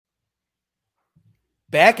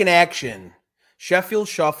Back in action. Sheffield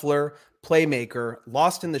Shuffler, Playmaker,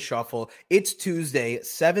 Lost in the Shuffle. It's Tuesday,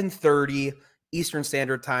 7:30 Eastern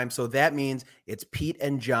Standard Time. So that means it's Pete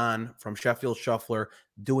and John from Sheffield Shuffler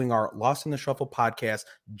doing our Lost in the Shuffle podcast.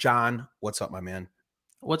 John, what's up, my man?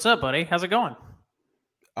 What's up, buddy? How's it going?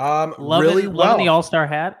 Really well. Loving the All-Star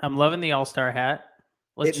hat. I'm loving the All-Star hat.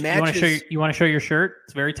 It matches. You want to show your shirt?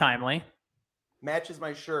 It's very timely. Matches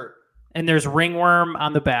my shirt. And there's ringworm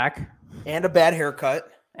on the back. And a bad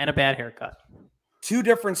haircut. Two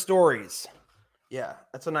different stories. Yeah,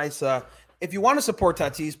 that's a nice... If you want to support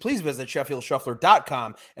Tatis, please visit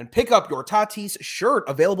SheffieldShuffler.com and pick up your Tatis shirt,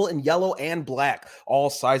 available in yellow and black. All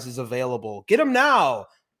sizes available. Get them now.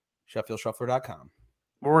 SheffieldShuffler.com.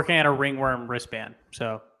 We're working on a ringworm wristband,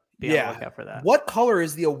 so be on the lookout for that. What color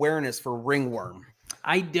is the awareness for ringworm?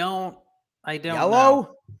 I don't Yellow?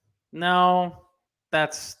 know. No, I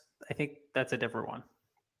think that's a different one.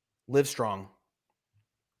 Live Strong.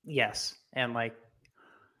 Yes, and like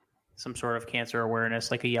some sort of cancer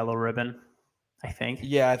awareness, like a yellow ribbon, I think.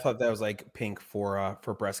 Yeah, I thought that was like pink for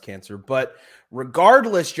breast cancer. But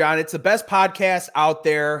regardless, John, it's the best podcast out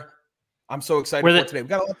there. I'm so excited for today. We've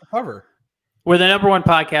got a lot to cover. We're the number one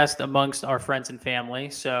podcast amongst our friends and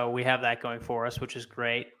family, so we have that going for us, which is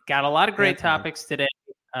great. Got a lot of great topics today.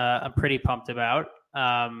 I'm pretty pumped about.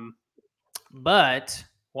 But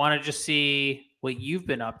want to just see what you've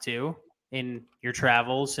been up to in your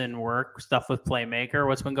travels and work stuff with Playmaker.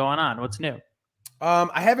 What's been going on? What's new?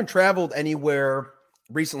 I haven't traveled anywhere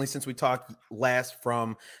recently since we talked last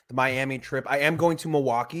from the Miami trip. I am going to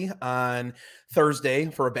Milwaukee on Thursday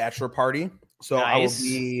for a bachelor party. So nice. I will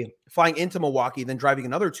be flying into Milwaukee, then driving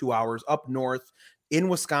another 2 hours up north in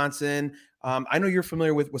Wisconsin. I know you're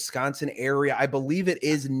familiar with Wisconsin area. I believe it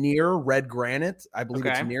is near Red Granite. I believe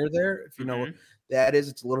it's near there. If you know what that is,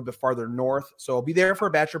 it's a little bit farther north. So I'll be there for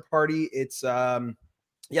a bachelor party. It's like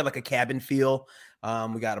a cabin feel.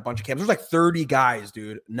 We got a bunch of cabins. There's like 30 guys,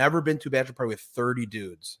 dude. Never been to a bachelor party with 30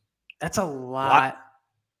 dudes. That's a lot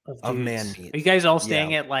of man meat. Are you guys all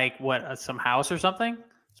staying at like some house or something?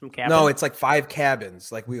 Some cabin? No, it's like 5 cabins.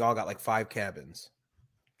 Like we all got like 5 cabins.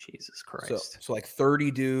 Jesus Christ. So like 30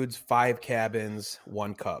 dudes, 5 cabins,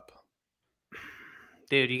 1 cup.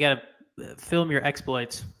 Dude, you got to film your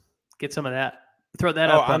exploits. Get some of that. Throw that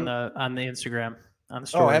up on the Instagram, on the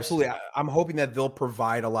stories. Oh, absolutely. I'm hoping that they'll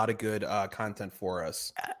provide a lot of good content for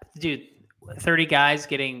us. Dude, 30 guys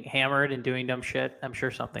getting hammered and doing dumb shit. I'm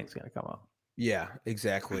sure something's going to come up. Yeah,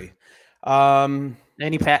 exactly.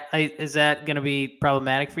 Is that going to be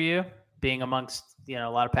problematic for you, being amongst a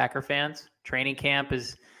lot of Packer fans? Training camp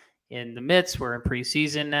is in the midst. We're in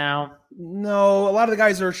preseason now. No, a lot of the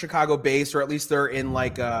guys are Chicago based, or at least they're in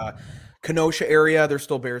like Kenosha area. They're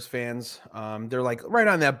still Bears fans. They're like right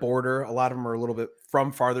on that border. A lot of them are a little bit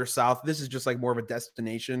from farther south. This is just like more of a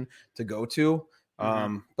destination to go to.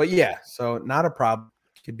 But yeah, so not a problem.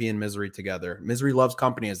 Could be in misery together. Misery loves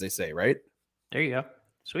company, as they say, right? There you go.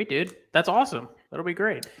 Sweet, dude. That's awesome. That'll be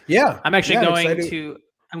great. Yeah. I'm actually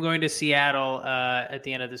going to Seattle at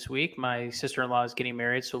the end of this week. My sister-in-law is getting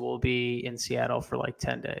married, so we'll be in Seattle for like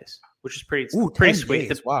 10 days, which is pretty sweet.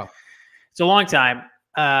 Days. Wow. It's a long time.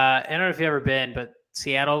 I don't know if you've ever been, but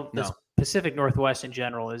Seattle, the Pacific Northwest in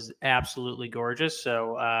general, is absolutely gorgeous.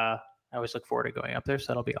 So I always look forward to going up there. So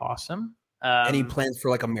that'll be awesome. Any plans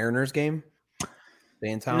for like a Mariners game?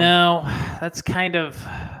 Stay in town? No, that's kind of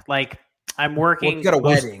like I'm working. You got a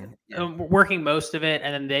wedding. I'm working most of it,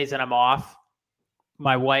 and then the days that I'm off,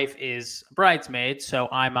 my wife is a bridesmaid, so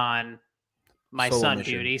I'm on my son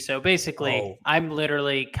duty. So basically, I'm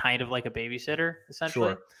literally kind of like a babysitter,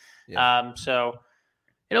 essentially. Sure. Yeah. So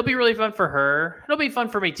it'll be really fun for her. It'll be fun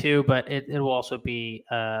for me too, but it will also be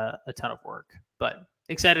a ton of work. But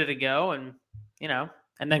excited to go, and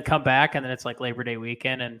and then come back, and then it's like Labor Day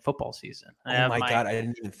weekend and football season. Oh my God, I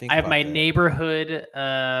didn't even think. I have my neighborhood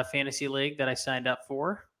fantasy league that I signed up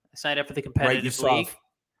for. I signed up for the competitive league.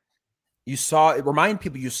 You saw it. Remind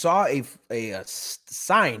people, you saw a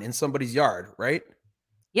sign in somebody's yard, right?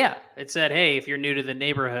 Yeah, it said, "Hey, if you're new to the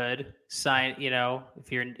neighborhood, sign.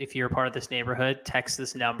 If you're a part of this neighborhood, text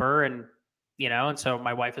this number." And and so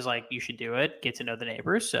my wife is like, "You should do it. Get to know the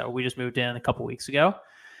neighbors." So we just moved in a couple weeks ago,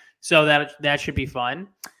 so that should be fun.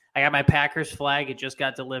 I got my Packers flag. It just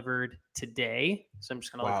got delivered today, so I'm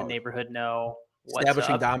just gonna let the neighborhood know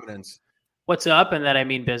establishing dominance. What's up, and that I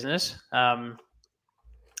mean business.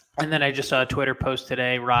 And then I just saw a Twitter post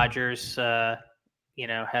today. Rodgers,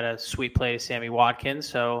 had a sweet play to Sammy Watkins.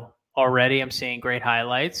 So already I'm seeing great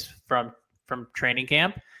highlights from training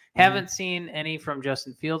camp. Haven't seen any from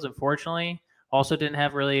Justin Fields, unfortunately. Also didn't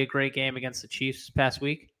have really a great game against the Chiefs past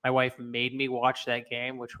week. My wife made me watch that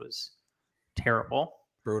game, which was terrible.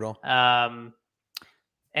 Brutal. And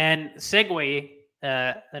a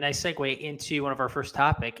nice segue into one of our first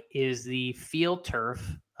topic is the field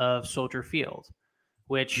turf of Soldier Field,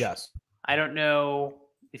 which yes. I don't know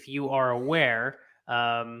if you are aware,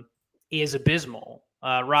 is abysmal.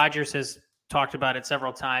 Rogers has talked about it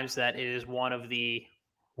several times that it is one of the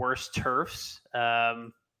worst turfs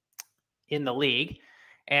in the league.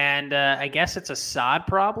 And I guess it's a sod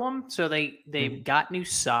problem. So they got new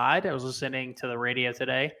sod. I was listening to the radio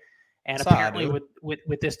today. And sod, apparently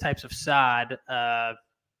with this types of sod,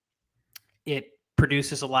 it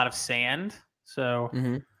produces a lot of sand. So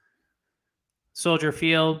Soldier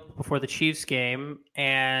Field before the Chiefs game.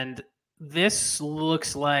 And this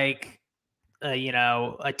looks like,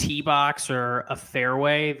 a tee box or a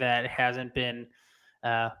fairway that hasn't been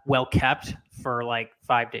well kept for like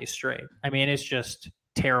 5 days straight. I mean, it's just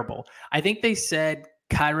terrible. I think they said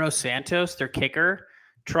Cairo Santos, their kicker,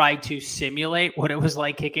 tried to simulate what it was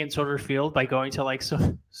like kicking Soldier Field by going to like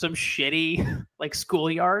some shitty like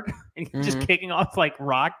schoolyard and just kicking off like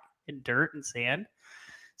rock and dirt and sand.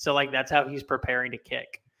 So like that's how he's preparing to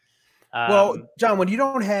kick. Well, John, when you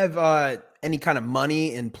don't have any kind of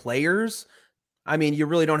money in players, I mean, you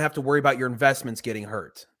really don't have to worry about your investments getting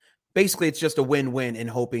hurt. Basically, it's just a win-win in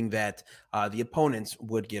hoping that the opponents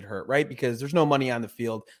would get hurt, right? Because there's no money on the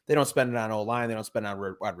field. They don't spend it on O-line. They don't spend it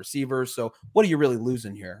on wide receivers. So what are you really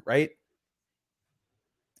losing here, right?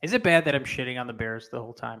 Is it bad that I'm shitting on the Bears the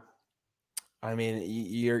whole time? I mean,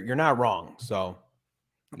 you're not wrong. So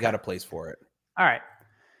you got a place for it. All right.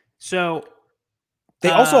 So they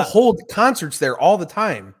also hold concerts there all the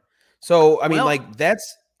time. So, I mean, like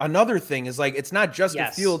that's another thing is like, it's not just the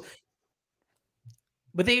field.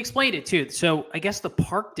 But they explained it too. So I guess the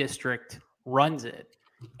park district runs it.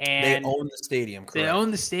 And they own the stadium, correct? They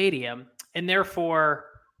own the stadium. And therefore,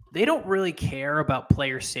 they don't really care about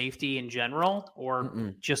player safety in general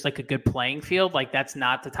or just like a good playing field. Like that's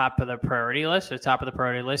not the top of the priority list. The top of the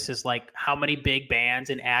priority list is like how many big bands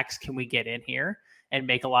and acts can we get in here and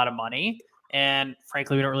make a lot of money. And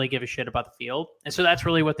frankly, we don't really give a shit about the field. And so that's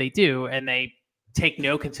really what they do. And they take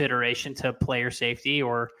no consideration to player safety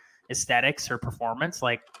or aesthetics or performance.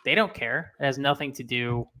 Like they don't care. It has nothing to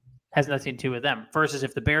do with them. Versus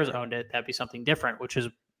if the Bears owned it, that'd be something different, which is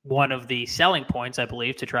one of the selling points, I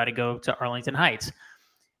believe, to try to go to Arlington Heights.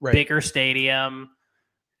 Right. Bigger stadium,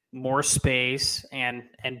 more space, and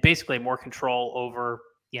basically more control over,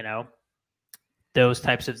 those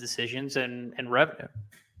types of decisions and revenue.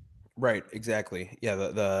 Right, exactly. Yeah,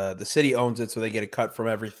 the city owns it, so they get a cut from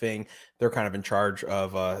everything. They're kind of in charge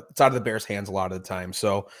of it's out of the Bears' hands a lot of the time.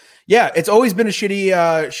 So, yeah, it's always been a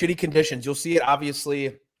shitty conditions. You'll see it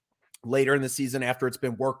obviously later in the season after it's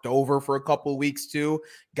been worked over for a couple of weeks too.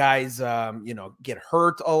 Guys, get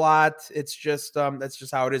hurt a lot. It's just that's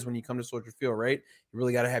just how it is when you come to Soldier Field, right? You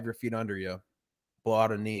really got to have your feet under you. Blow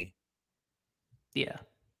out a knee. Yeah,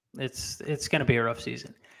 it's going to be a rough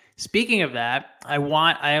season. Speaking of that, I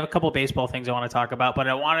have a couple of baseball things I want to talk about, but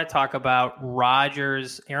I want to talk about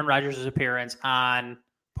Aaron Rodgers' appearance on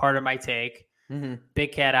Part of My Take.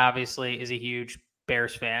 Big Cat obviously is a huge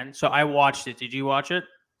Bears fan, so I watched it. Did you watch it?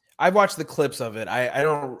 I've watched the clips of it. I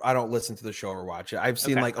don't listen to the show or watch it. I've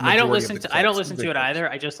seen like a majority I don't listen of to it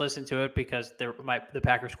either. I just listened to it because the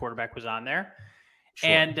Packers quarterback was on there, sure.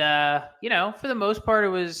 And for the most part, it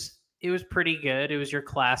was pretty good. It was your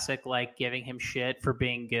classic, like giving him shit for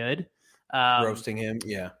being good, roasting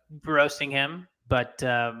him. But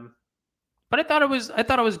I thought it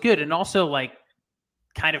was good, and also like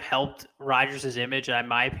kind of helped Rodgers' image, in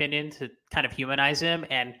my opinion, to kind of humanize him.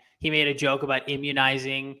 And he made a joke about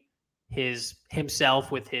immunizing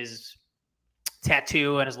himself with his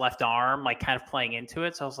tattoo on his left arm, like kind of playing into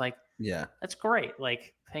it. So I was like, yeah, that's great.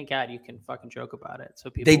 Like, thank God you can fucking joke about it. So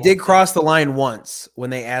people. They did cross the line once when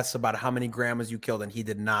they asked about how many grandmas you killed, and he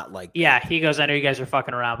did not like. Yeah, he goes, I know you guys are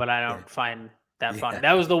fucking around, but I don't find that funny.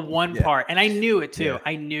 That was the one part, and I knew it too. Yeah.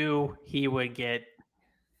 I knew he would get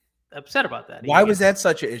upset about that. Why was that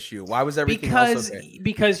such an issue? Why was everything else okay?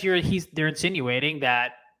 Because they're insinuating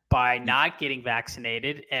that by not getting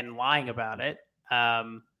vaccinated and lying about it,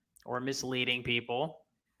 or misleading people,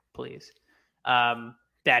 please,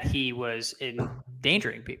 that he was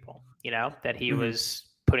endangering people, that he was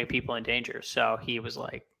putting people in danger. So he was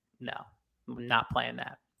like, no, I'm not playing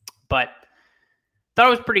that. But thought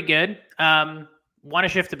it was pretty good. Want to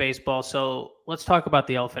shift to baseball. So let's talk about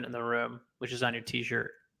the elephant in the room, which is on your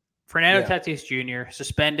t-shirt. Fernando Tatis Jr.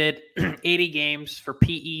 suspended 80 games for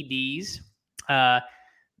PEDs.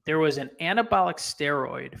 There was an anabolic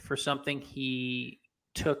steroid for something he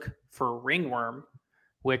took for ringworm,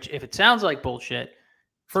 which if it sounds like bullshit,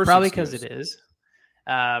 probably because it is.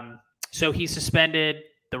 So he's suspended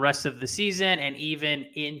the rest of the season and even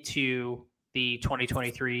into the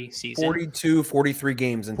 2023 season. 42, 43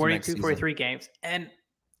 games into 42, next season. 43 games. And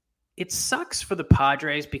it sucks for the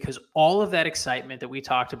Padres because all of that excitement that we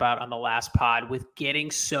talked about on the last pod with getting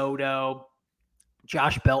Soto,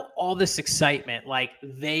 Josh Bell, all this excitement, like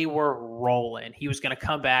they were rolling. He was going to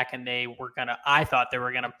come back and I thought they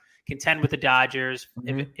were going to contend with the Dodgers,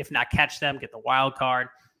 if not catch them, get the wild card.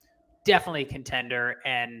 Definitely a contender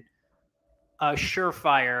and a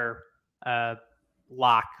surefire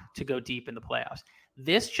lock to go deep in the playoffs.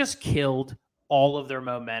 This just killed all of their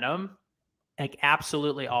momentum, like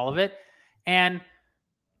absolutely all of it. And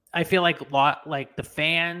I feel like the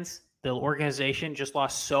fans, the organization just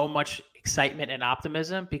lost so much excitement and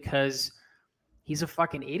optimism because he's a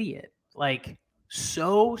fucking idiot. Like,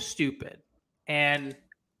 so stupid. And,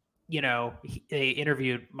 they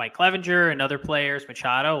interviewed Mike Clevenger and other players,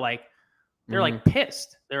 Machado, like, they're like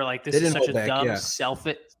pissed. They're like, this is such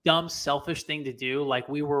a dumb, selfish thing to do. Like,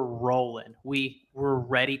 we were rolling. We were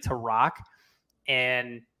ready to rock.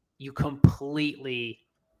 And you completely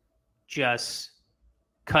just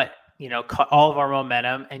cut all of our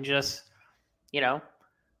momentum and just,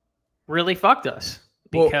 really fucked us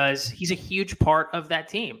because he's a huge part of that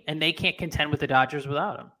team and they can't contend with the Dodgers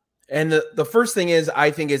without him. And the first thing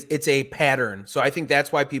I think it's a pattern. So I think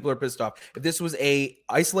that's why people are pissed off. If this was a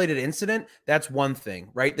isolated incident, that's one thing,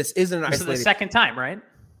 right? This isn't an isolated. This is the second time, right?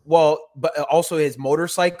 Well, but also his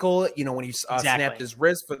motorcycle, when he snapped his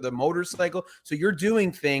wrist for the motorcycle. So you're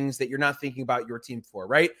doing things that you're not thinking about your team for,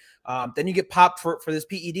 right? Then you get popped for this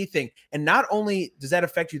PED thing. And not only does that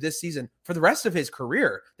affect you this season, for the rest of his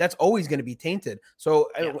career, that's always going to be tainted. So,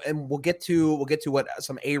 and we'll get to what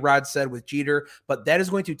some A-Rod said with Jeter, but that is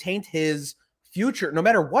going to taint his future. No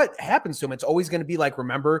matter what happens to him, it's always going to be like,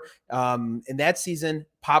 remember, in that season,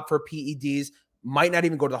 pop for PEDs, might not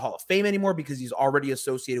even go to the Hall of Fame anymore because he's already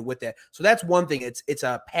associated with that. So that's one thing. It's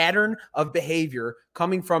a pattern of behavior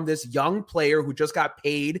coming from this young player who just got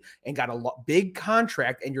paid and got a big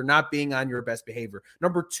contract, and you're not being on your best behavior.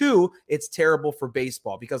 Number two, it's terrible for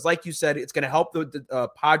baseball because, like you said, it's going to help the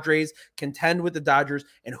Padres contend with the Dodgers.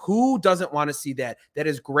 And who doesn't want to see that? That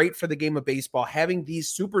is great for the game of baseball. Having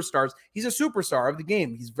these superstars, he's a superstar of the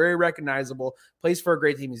game. He's very recognizable, plays for a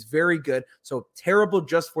great team. He's very good. So terrible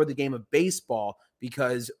just for the game of baseball,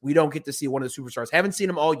 because we don't get to see one of the superstars. Haven't seen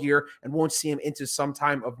him all year and won't see him into some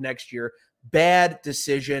time of next year. Bad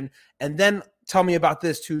decision. And then tell me about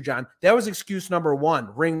this too, John. That was excuse number one,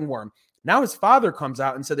 ringworm. Now his father comes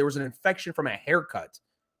out and said there was an infection from a haircut.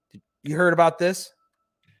 You heard about this?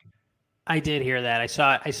 I did hear that. I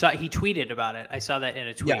saw he tweeted about it. I saw that in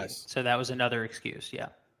a tweet. Yes. So that was another excuse. Yeah.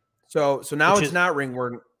 So now it's not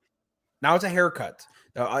ringworm. Now it's a haircut.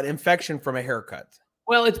 An infection from a haircut.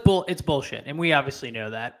 Well, it's bullshit, and we obviously know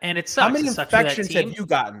that. And it sucks. How many infections have you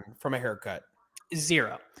gotten from a haircut?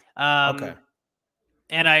 0. Okay.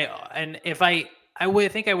 And if I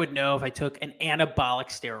would think I would know if I took an anabolic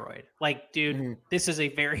steroid. Like, dude, this is a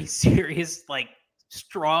very serious, like,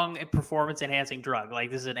 strong performance enhancing drug.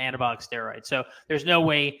 Like, this is an anabolic steroid. So there's no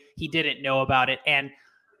way he didn't know about it. And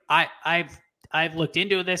I've looked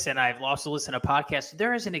into this, and I've also listened to podcasts.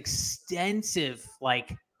 There is an extensive,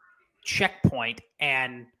 like, checkpoint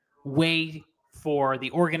and way for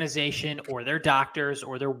the organization or their doctors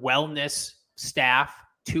or their wellness staff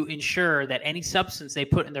to ensure that any substance they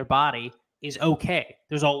put in their body is okay.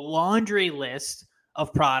 There's a laundry list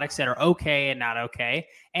of products that are okay and not okay.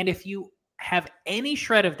 And if you have any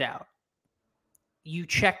shred of doubt, you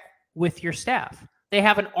check with your staff. They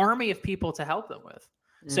have an army of people to help them with.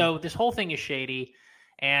 So this whole thing is shady,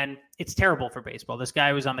 and it's terrible for baseball. This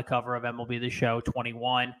guy was on the cover of MLB The Show,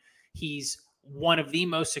 21. He's one of the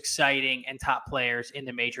most exciting and top players in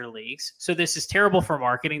the major leagues. So this is terrible for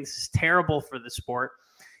marketing. This is terrible for the sport.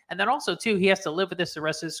 And then also, too, he has to live with this the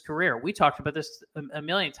rest of his career. We talked about this a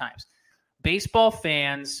million times. Baseball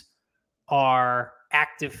fans are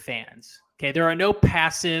active fans. Okay, there are no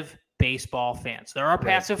passive baseball fans. There are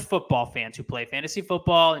passive football fans who play fantasy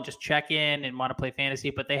football and just check in and want to play fantasy,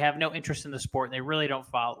 but they have no interest in the sport and they really don't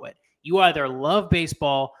follow it. You either love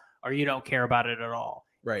baseball or you don't care about it at all.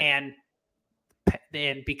 Right. And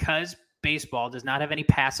because baseball does not have any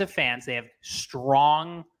passive fans, they have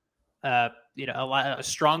strong, a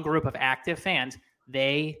strong group of active fans.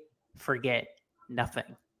 They forget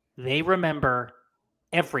nothing. They remember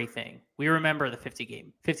everything. We remember the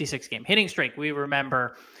 56 game hitting streak. We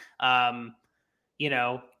remember,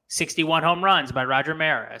 61 home runs by Roger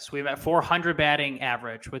Maris. We've got 400 batting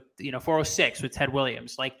average with, 406 with Ted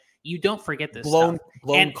Williams. Like, you don't forget this blown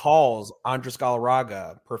stuff. Calls, Andres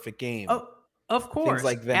Galarraga, perfect game. Oh, of course. Things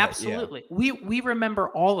like that. Absolutely. Yeah. We remember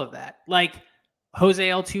all of that. Like, Jose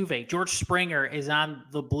Altuve, George Springer is on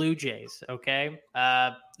the Blue Jays. Okay.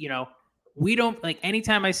 We don't like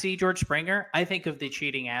anytime I see George Springer, I think of the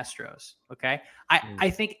cheating Astros. Okay. I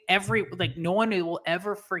think no one will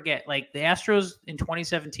ever forget, like the Astros in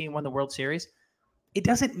 2017 won the World Series. It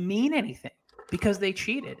doesn't mean anything because they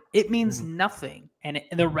cheated. It means nothing. And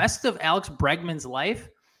the rest of Alex Bregman's life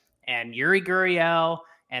and Yuri Gurriel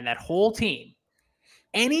and that whole team,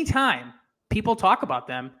 anytime people talk about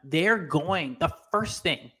them, the first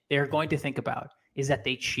thing they're going to think about is that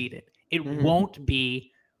they cheated. It won't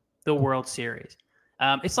be the World Series.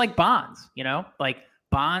 It's like Bonds, like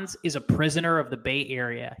Bonds is a prisoner of the Bay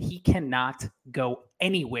Area. He cannot go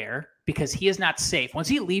anywhere because he is not safe. Once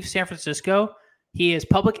he leaves San Francisco, he is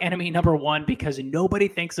public enemy number one because nobody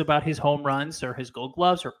thinks about his home runs or his Gold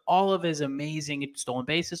Gloves or all of his amazing stolen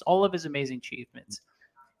bases, all of his amazing achievements.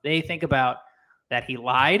 They think about that he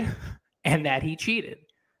lied and that he cheated,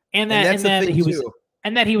 and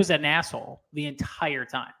that he was an asshole the entire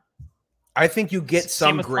time. I think you get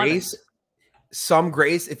some grace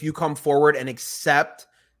if you come forward and accept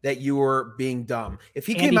that you were being dumb. If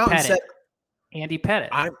he came out and said, Andy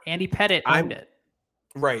Pettitte owned it.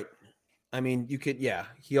 Right. I mean, you could, yeah.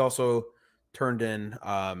 He also turned in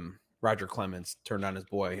Roger Clemens, turned on his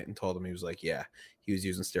boy and told him he was like, yeah, he was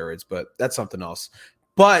using steroids, but that's something else.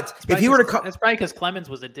 But if he were to come, that's probably because Clemens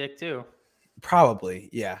was a dick too. Probably,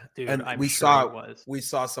 yeah. Dude, and we saw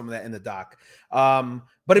some of that in the doc.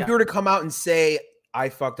 But if you were to come out and say, I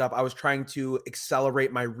fucked up, I was trying to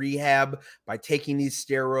accelerate my rehab by taking these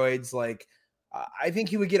steroids, like I think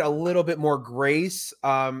he would get a little bit more grace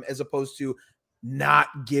as opposed to not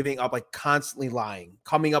giving up, like constantly lying,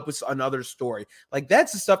 coming up with another story. Like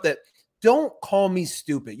that's the stuff that, don't call me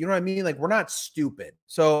stupid. You know what I mean? Like we're not stupid.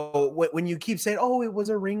 So when you keep saying, oh, it was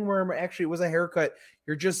a ringworm, or actually it was a haircut,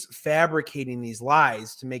 you're just fabricating these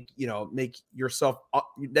lies to make yourself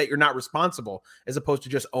that you're not responsible, as opposed to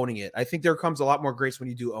just owning it. I think there comes a lot more grace when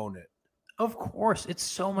you do own it. Of course. It's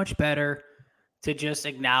so much better to just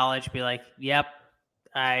acknowledge, be like, yep,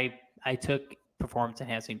 I took performance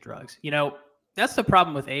enhancing drugs. That's the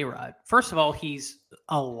problem with A-Rod. First of all, he's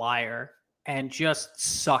a liar and just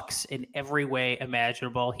sucks in every way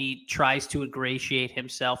imaginable. He tries to ingratiate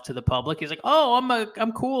himself to the public. He's like, "Oh,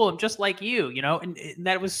 I'm cool. I'm just like you," and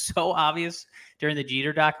that was so obvious during the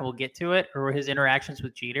Jeter doc, and we'll get to it, or his interactions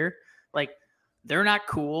with Jeter. Like, they're not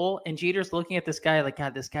cool, and Jeter's looking at this guy like,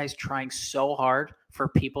 God, this guy's trying so hard for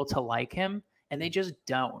people to like him, and they just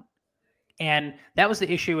don't. And that was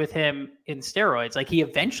the issue with him in steroids. Like, he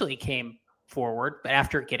eventually came forward, but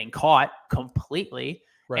after getting caught completely,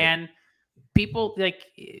 right. And people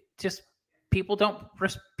people don't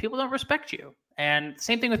respect you. And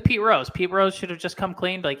same thing with Pete Rose. Pete Rose should have just come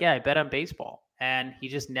clean, like, yeah, I bet on baseball. And he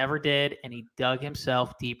just never did. And he dug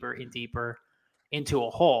himself deeper and deeper into a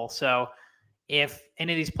hole. So if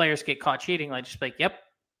any of these players get caught cheating, like just like, yep,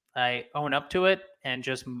 I own up to it and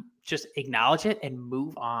just acknowledge it and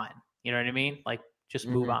move on. You know what I mean? Like just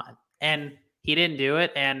move on. And he didn't do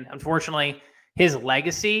it. And unfortunately, his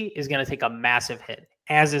legacy is going to take a massive hit,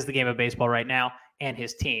 as is the game of baseball right now and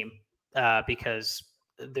his team, because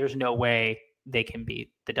there's no way they can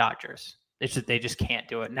beat the Dodgers. They just can't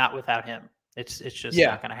do it. Not without him. It's just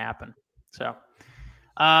not going to happen. So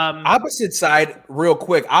opposite side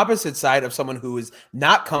of someone who is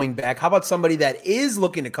not coming back. How about somebody that is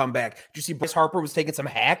looking to come back? Did you see Bryce Harper was taking some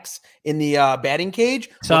hacks in the batting cage?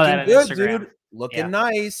 Saw that on Instagram. Dude. Looking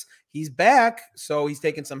nice. He's back, so he's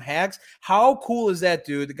taking some hacks. How cool is that,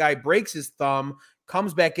 dude? The guy breaks his thumb,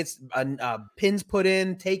 comes back, gets pins put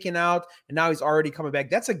in, taken out, and now he's already coming back.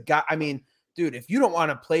 That's a guy. I mean, dude, if you don't want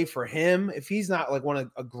to play for him, if he's not like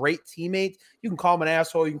a great teammate, you can call him an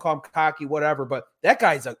asshole, you can call him cocky, whatever. But that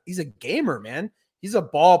guy's he's a gamer, man. He's a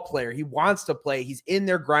ball player. He wants to play. He's in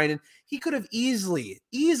there grinding. He could have easily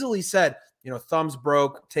said, thumbs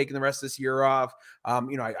broke, taking the rest of this year off. I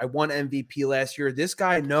won MVP last year. This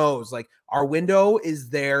guy knows, like, our window is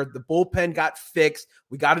there. The bullpen got fixed.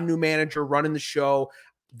 We got a new manager running the show.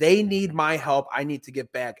 They need my help. I need to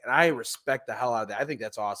get back. And I respect the hell out of that. I think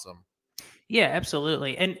that's awesome. Yeah,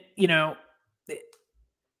 absolutely. And,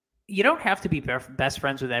 you don't have to be best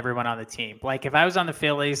friends with everyone on the team. Like, if I was on the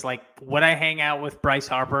Phillies, like, would I hang out with Bryce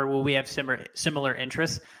Harper? Will we have similar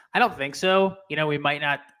interests? I don't think so.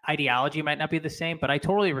 Ideology might not be the same, but I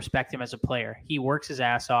totally respect him as a player. He works his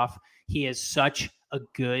ass off. He is such a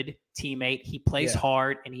good teammate. He plays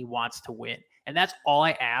hard and he wants to win. And that's all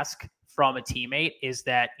I ask from a teammate, is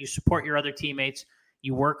that you support your other teammates,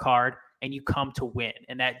 you work hard, and you come to win.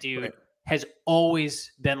 And that dude has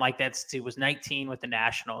always been like that since he was 19 with the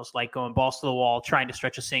Nationals, like going balls to the wall, trying to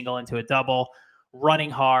stretch a single into a double,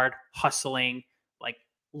 running hard, hustling,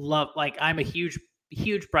 I'm a huge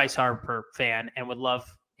Bryce Harper fan and would love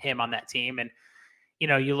him on that team. And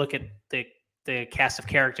you look at the cast of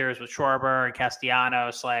characters with Schwarber and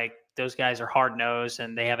Castellanos, like those guys are hard nosed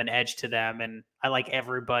and they have an edge to them. And I like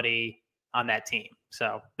everybody on that team.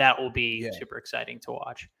 So that will be super exciting to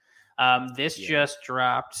watch. This just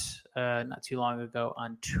dropped not too long ago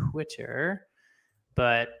on Twitter,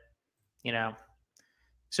 but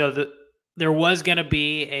so there was going to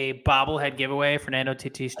be a bobblehead giveaway for Fernando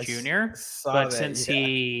Tatis Jr., but since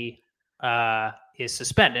he is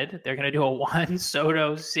suspended, they're going to do a Juan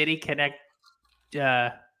Soto City Connect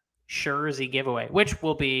jersey giveaway, which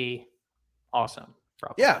will be awesome.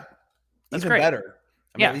 Probably. Yeah, that's even better.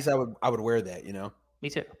 At least I would wear that. Me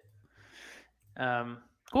too.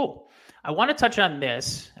 Cool. I want to touch on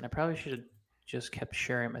this, and I probably should have just kept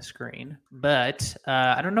sharing my screen, but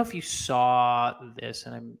I don't know if you saw this,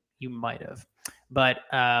 and you might have, but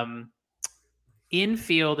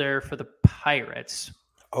infielder for the Pirates.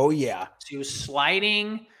 Oh yeah. So he was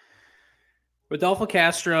sliding. Rodolfo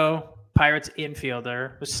Castro, Pirates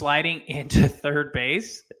infielder, was sliding into third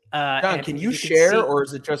base. John, can you share, or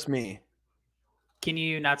is it just me? Can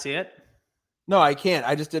you not see it? No, I can't.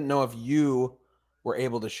 I just didn't know if you were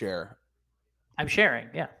able to share. I'm sharing,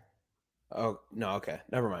 yeah. Oh, no, okay.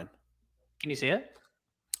 Never mind. Can you see it?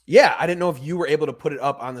 Yeah, I didn't know if you were able to put it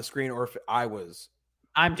up on the screen or if I was.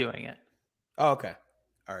 I'm doing it. Oh, okay.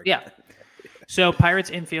 All right. Yeah. So Pirates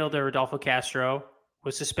infielder Rodolfo Castro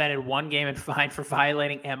was suspended 1 game and fined for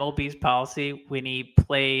violating MLB's policy when he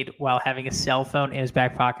played while having a cell phone in his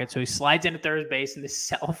back pocket. So he slides into third base and the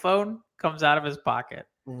cell phone comes out of his pocket.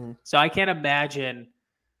 Mm-hmm. So I can't imagine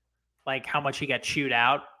how much he got chewed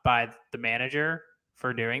out by the manager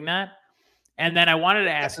for doing that. And then I wanted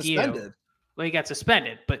to ask you, well, he got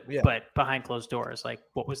suspended, but behind closed doors,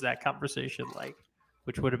 what was that conversation like?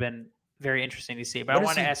 Which would have been very interesting to see. But I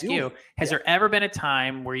want to ask you, has there ever been a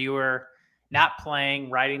time where you were not playing,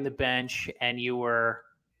 riding the bench, and you were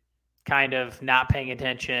kind of not paying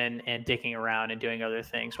attention and dicking around and doing other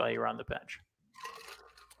things while you were on the bench?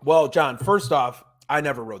 Well, John, first off, I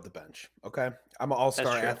never rode the bench. Okay. I'm an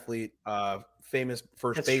all-star athlete, famous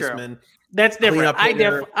first baseman. That's different.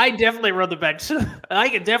 I definitely rode the bench. So I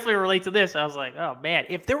can definitely relate to this. I was like, oh man,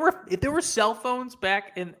 if there were cell phones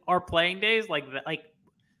back in our playing days, like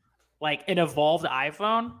an evolved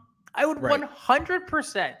iPhone, I would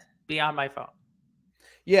 100% be on my phone.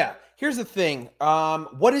 Yeah. Here's the thing.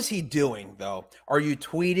 What is he doing though? Are you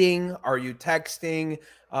tweeting? Are you texting?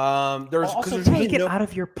 There's take it out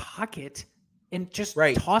of your pocket and just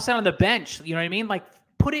toss it on the bench. You know what I mean?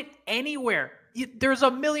 Put it anywhere. There's a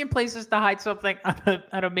million places to hide something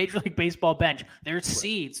on a Major League Baseball bench. There's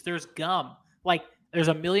seeds. There's gum. There's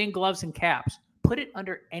a million gloves and caps. Put it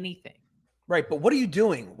under anything. Right, but what are you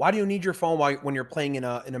doing? Why do you need your phone when you're playing in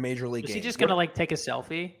a Major League game? Is he just gonna take a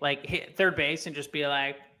selfie, hit third base and just be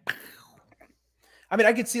like? I mean,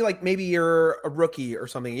 I could see maybe you're a rookie or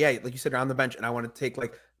something. Yeah, like you said, you're on the bench, and I want to take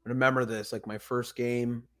remember this, my first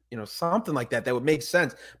game, something like that. That would make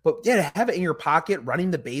sense. But yeah, to have it in your pocket,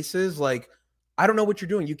 running the bases, I don't know what you're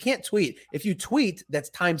doing. You can't tweet. If you tweet, that's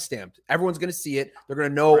time stamped. Everyone's gonna see it. They're gonna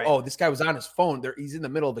know. Right. Oh, this guy was on his phone. He's in the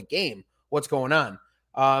middle of the game. What's going on?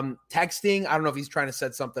 Texting, I don't know if he's trying to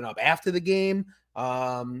set something up after the game.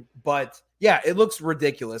 But yeah, it looks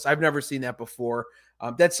ridiculous. I've never seen that before.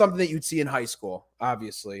 That's something that you'd see in high school,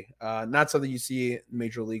 obviously. Not something you see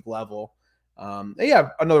Major League level. Yeah,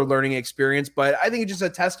 another learning experience, but I think it's just a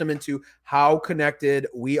testament to how connected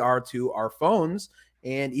we are to our phones,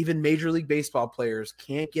 and even Major League Baseball players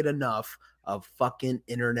can't get enough of fucking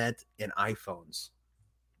internet and iPhones.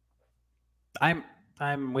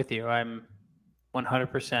 I'm with you. I'm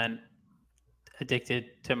 100%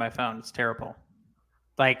 addicted to my phone. It's terrible.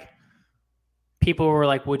 People were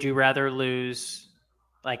like, would you rather lose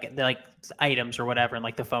items or whatever?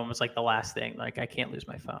 And the phone was the last thing. I can't lose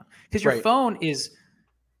my phone. Because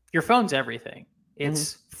your phone's everything.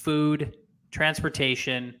 It's food,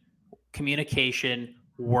 transportation, communication,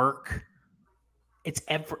 work. It's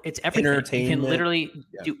everything. Entertainment. You can literally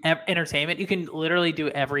do entertainment. You can literally do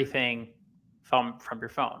everything from your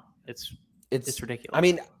phone. It's ridiculous. I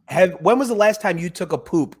mean, when was the last time you took a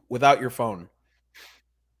poop without your phone?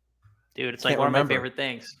 Dude, it's one of my favorite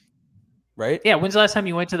things. Right? Yeah. When's the last time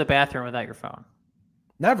you went to the bathroom without your phone?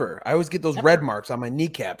 Never. I always get those red marks on my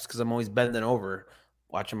kneecaps because I'm always bending over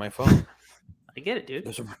watching my phone. I get it,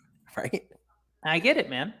 dude. Right? I get it,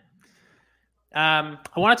 man. I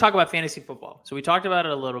want to talk about fantasy football. So we talked about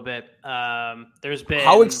it a little bit. There's been.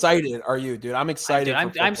 How excited are you, dude? I'm excited. I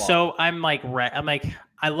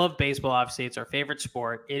love baseball. Obviously, it's our favorite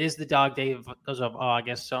sport. It is the dog day of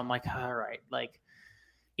August, so I'm all right.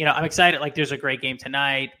 I'm excited. Like, there's a great game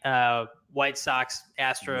tonight. White Sox,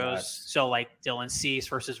 Astros. Yes. So, like, Dylan Cease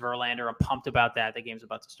versus Verlander. I'm pumped about that. The game's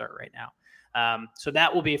about to start right now. So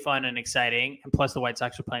that will be fun and exciting. And plus, the White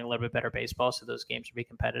Sox are playing a little bit better baseball, so those games will be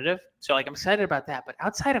competitive. So, like, I'm excited about that. But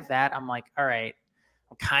outside of that, I'm like, all right,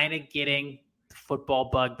 I'm kind of getting the football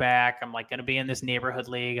bug back. I'm like going to be in this neighborhood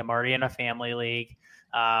league. I'm already in a family league.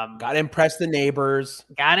 Got to impress the neighbors.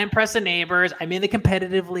 I'm in the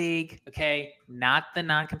competitive league. Okay. Not the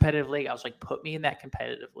non-competitive league. I was like, put me in that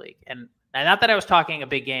competitive league. And not that I was talking a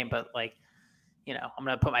big game, but like, I'm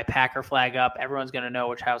going to put my Packer flag up. Everyone's going to know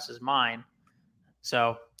which house is mine.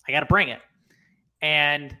 So I got to bring it.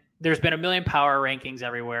 And there's been a million power rankings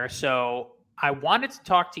everywhere. So I wanted to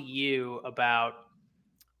talk to you about,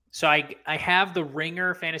 so I have the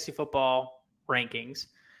Ringer fantasy football rankings,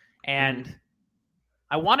 and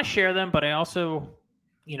I want to share them, but I also,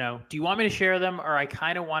 do you want me to share them, or I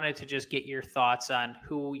kind of wanted to just get your thoughts on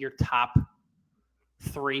who your top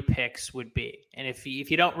 3 picks would be. And if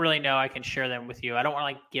you don't really know, I can share them with you. I don't want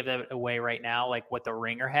to like give it away right now, like what the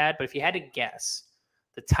Ringer had, but if you had to guess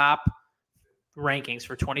the top rankings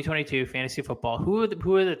for 2022 fantasy football, who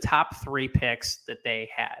are the top 3 picks that they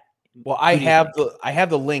had? Well, I have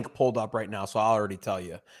the link pulled up right now, so I'll already tell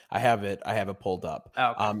you. I have it pulled up.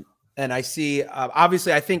 Oh, okay. And I see,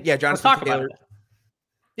 obviously, I think, Jonathan Let's talk Taylor. About it.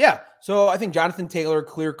 Yeah, so I think Jonathan Taylor,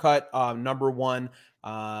 clear cut, number 1.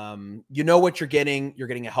 You know what you're getting. You're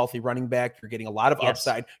getting a healthy running back. You're getting a lot of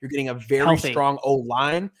upside. You're getting a very strong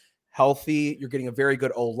O-line. Healthy. You're getting a very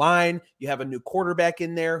good O-line. You have a new quarterback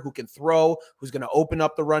in there who can throw, who's going to open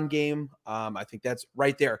up the run game. I think that's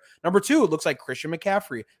right there. Number 2, it looks like Christian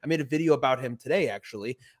McCaffrey. I made a video about him today,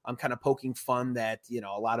 actually. I'm kind of poking fun that, a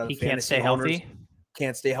lot of fantasy owners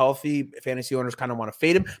can't stay healthy. Fantasy owners kind of want to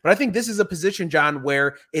fade him. But I think this is a position, John,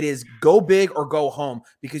 where it is go big or go home,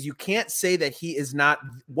 because you can't say that he is not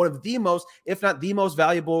one of the most, if not the most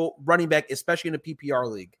valuable running back, especially in a PPR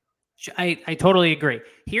league. I totally agree.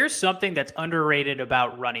 Here's something that's underrated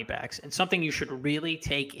about running backs, and something you should really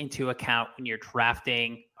take into account when you're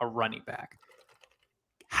drafting a running back.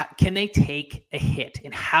 Can they take a hit,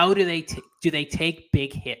 and how do they take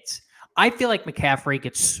big hits? I feel like McCaffrey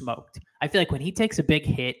gets smoked. I feel like when he takes a big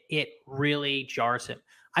hit, it really jars him.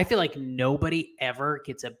 I feel like nobody ever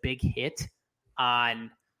gets a big hit on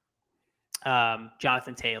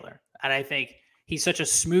Jonathan Taylor, and I think he's such a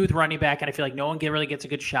smooth running back, and I feel like no one really gets a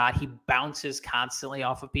good shot. He bounces constantly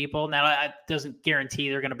off of people. Now, that doesn't guarantee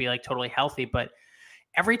they're going to be like totally healthy, but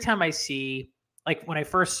every time I see, like when I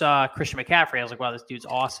first saw Christian McCaffrey, I was like, wow, this dude's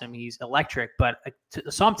awesome. He's electric. But I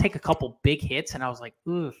saw him take a couple big hits, and I was like,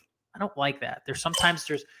 ooh, I don't like that. There's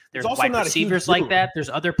wide receivers like that. There's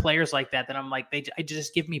other players like that I'm like, they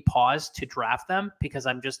just give me pause to draft them because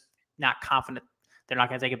I'm just not confident they're not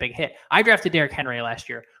going to take a big hit. I drafted Derrick Henry last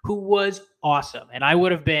year, who was awesome, and I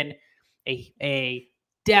would have been a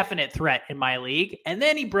definite threat in my league. And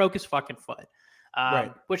then he broke his fucking foot,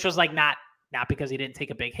 which was like not because he didn't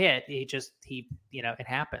take a big hit. It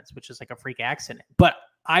happens, which is like a freak accident. But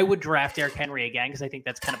I would draft Derrick Henry again because I think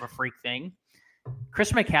that's kind of a freak thing.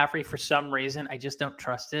 Chris McCaffrey, for some reason, I just don't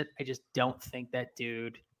trust it. I just don't think that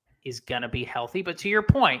dude is going to be healthy. But to your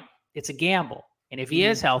point, it's a gamble. And if he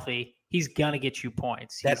is healthy, he's going to get you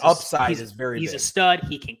points. That upside is very big. He's a stud.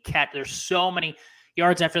 He can catch. There's so many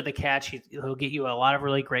yards after the catch. He'll get you a lot of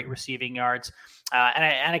really great receiving yards.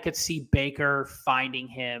 And I could see Baker finding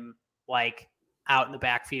him like out in the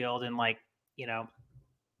backfield and like,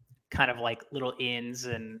 kind of like little ins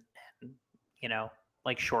and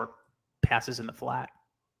like short passes in the flat.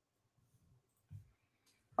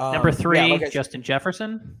 Number 3, Justin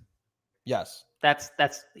Jefferson. Yes. That's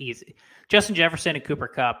easy. Justin Jefferson and Cooper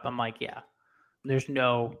Kupp. I'm like, yeah, those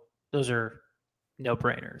are no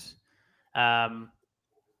brainers.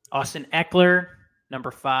 Austin Eckler,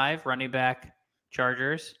 number 5, running back,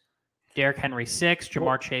 Chargers. Derrick Henry 6,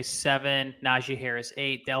 Jamar Chase 7, Najee Harris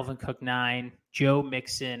 8, Dalvin Cook 9, Joe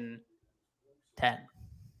Mixon 10.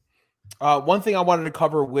 One thing I wanted to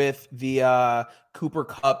cover with the Cooper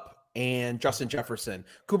Kupp and Justin Jefferson.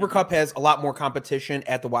 Cooper Kupp has a lot more competition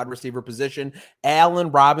at the wide receiver position.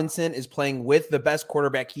 Allen Robinson is playing with the best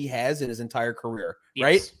quarterback he has in his entire career,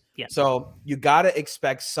 right? Yes. So you got to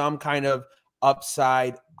expect some kind of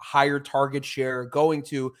upside, higher target share going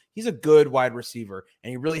to. He's a good wide receiver,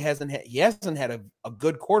 and he really hasn't had a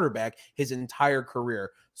good quarterback his entire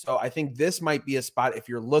career. So I think this might be a spot if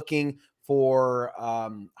you're looking for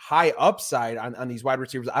high upside on these wide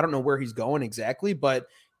receivers. I don't know where he's going exactly, but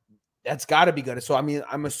that's got to be good. So, I mean,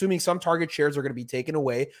 I'm assuming some target shares are going to be taken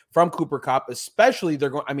away from Cooper Kupp, especially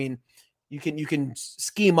you can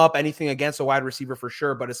scheme up anything against a wide receiver for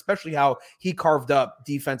sure, but especially how he carved up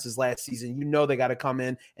defenses last season. They got to come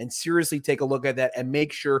in and seriously take a look at that and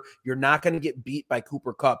make sure you're not going to get beat by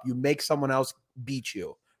Cooper Kupp. You make someone else beat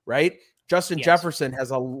you, right? Justin Jefferson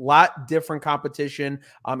has a lot different competition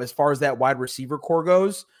as far as that wide receiver core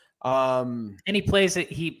goes. And he plays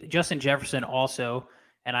it. Justin Jefferson also,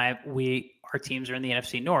 and our teams are in the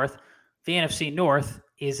NFC North. The NFC North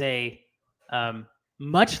is a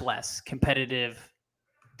much less competitive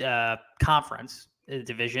conference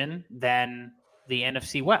division than the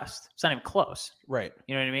NFC West. It's not even close. Right.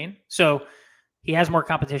 You know what I mean? So he has more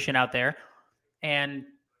competition out there. And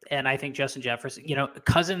I think Justin Jefferson,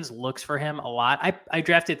 Cousins looks for him a lot. I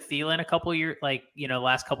drafted Thielen a couple years,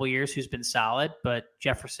 last couple years, who's been solid, but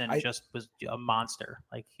Jefferson just was a monster.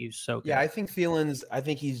 Like, he's so good. Yeah, I think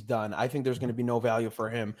he's done. I think there's going to be no value for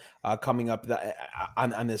him coming up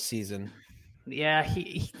on this season. Yeah,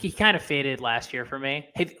 he kind of faded last year for me.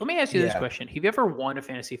 Hey, let me ask you this question. Have you ever won a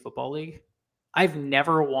fantasy football league? I've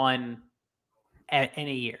never won at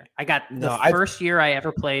any year. I got first year I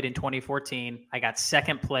ever played in 2014. I got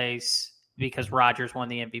second place because Rodgers won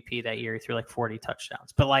the MVP that year. He threw like 40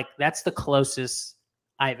 touchdowns. But that's the closest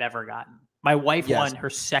I've ever gotten. My wife won her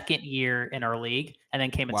second year in our league and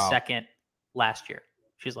then came in second last year.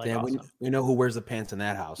 She's like, awesome. We know who wears the pants in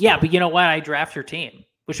that house. Yeah, but you know what? I draft her team,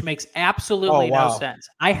 which makes absolutely no sense.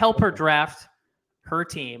 I help her draft her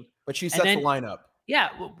team. But she sets the lineup. Yeah,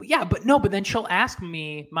 but then she'll ask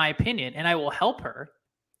me my opinion, and I will help her,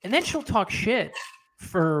 and then she'll talk shit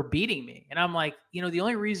for beating me, and I'm like, the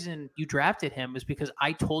only reason you drafted him was because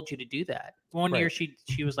I told you to do that. One year she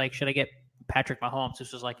was like, should I get Patrick Mahomes?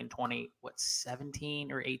 This was like in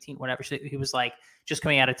 17 or 18, whatever. He was like just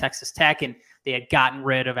coming out of Texas Tech, and they had gotten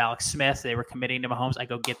rid of Alex Smith. They were committing to Mahomes. I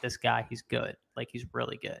go, get this guy. He's good. Like, he's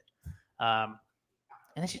really good.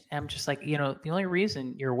 And I'm just like, the only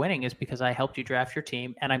reason you're winning is because I helped you draft your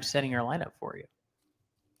team and I'm setting your lineup for you.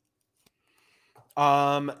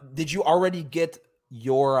 Did you already get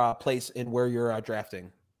your place in where you're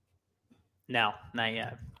drafting? No, not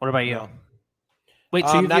yet. What about you? No. Wait,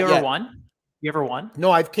 so have you ever won? You ever won?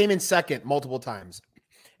 No, I've came in second multiple times.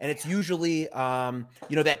 And it's usually,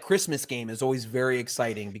 that Christmas game is always very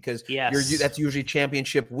exciting because that's usually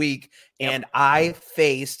championship week. Yep. And I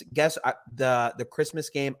faced, the Christmas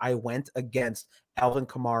game, I went against Alvin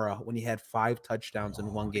Kamara when he had 5 touchdowns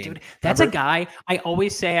in one game. Dude, that's a guy I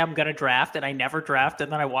always say I'm going to draft, and I never draft,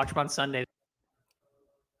 and then I watch him on Sunday.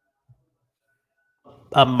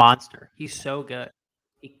 A monster. He's so good.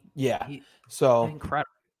 He's incredible.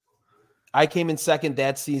 I came in second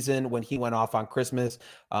that season when he went off on Christmas.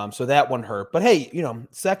 So that one hurt. But hey,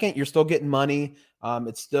 second, you're still getting money.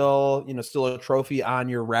 It's still, still a trophy on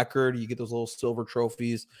your record. You get those little silver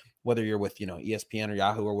trophies, whether you're with, ESPN or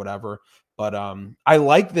Yahoo or whatever. But I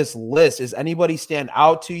like this list. Is anybody stand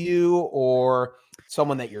out to you or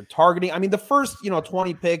someone that you're targeting? I mean, the first,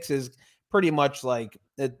 20 picks is pretty much like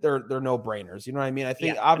they're no brainers. You know what I mean? I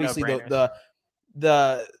think obviously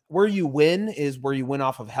the where you win is where you win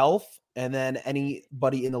off of health. And then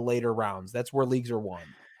anybody in the later rounds. That's where leagues are won.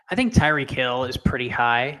 I think Tyreek Hill is pretty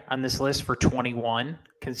high on this list for 21,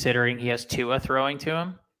 considering he has Tua throwing to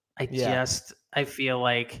him. I feel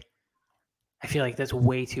like that's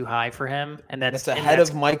way too high for him. And that's ahead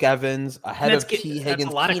of Mike Evans, ahead of T. Higgins, that's a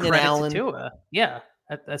lot Keenan of credit Allen. to Tua. Yeah,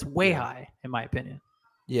 that's way high, in my opinion.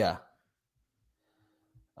 Yeah.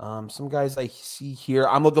 Some guys I see here.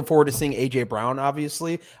 I'm looking forward to seeing AJ Brown.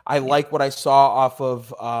 Obviously, I like what I saw off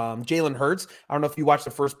of Jalen Hurts. I don't know if you watched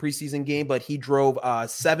the first preseason game, but he drove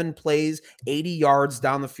 7 plays, 80 yards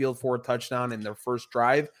down the field for a touchdown in their first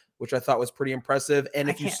drive, which I thought was pretty impressive. And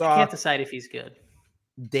I can't decide if he's good.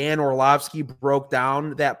 Dan Orlovsky broke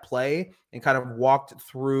down that play and kind of walked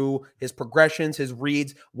through his progressions, his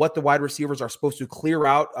reads, what the wide receivers are supposed to clear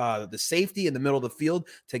out the safety in the middle of the field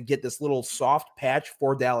to get this little soft patch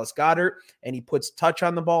for Dallas Goedert. And he puts touch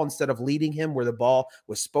on the ball instead of leading him where the ball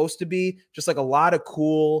was supposed to be. Just like a lot of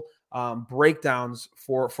cool breakdowns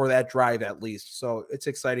for that drive, at least. So it's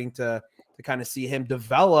exciting to kind of see him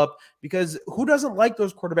develop, because who doesn't like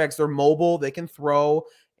those quarterbacks? They're mobile, they can throw.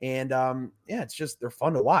 And it's just, they're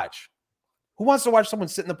fun to watch. Who wants to watch someone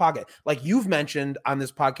sit in the pocket? Like you've mentioned on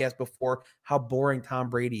this podcast before, how boring Tom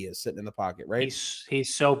Brady is sitting in the pocket, right?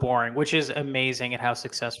 He's so boring, which is amazing at how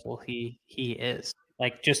successful he is.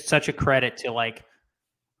 Like, just such a credit to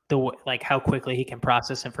how quickly he can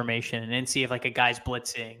process information and see if like a guy's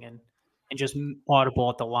blitzing and just audible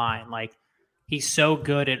at the line. Like, he's so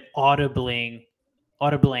good at audibling.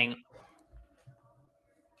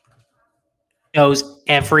 knows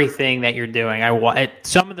everything that you're doing.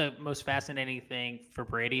 Some of the most fascinating thing for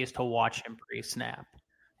Brady is to watch him pre-snap.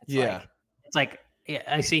 It's like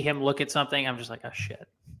I see him look at something. I'm just like, oh shit.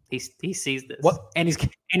 He sees this, and he's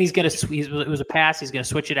gonna. It was a pass. He's gonna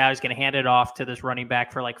switch it out. He's gonna hand it off to this running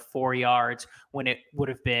back for like 4 yards when it would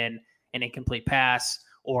have been an incomplete pass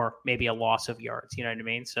or maybe a loss of yards. You know what I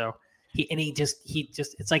mean? So he just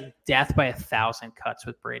it's like death by 1,000 cuts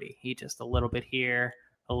with Brady. He just a little bit here,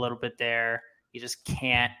 a little bit there. You just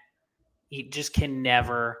can't. He just can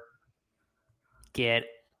never get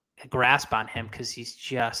a grasp on him because he's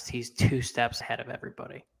 2 steps ahead of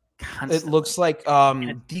everybody. Constantly. It looks like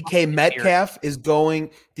DK Metcalf is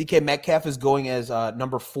going. DK Metcalf is going as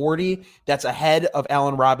number 40. That's ahead of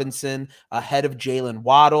Allen Robinson, ahead of Jalen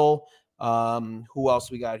Waddle. Who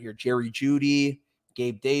else we got here? Jerry Jeudy,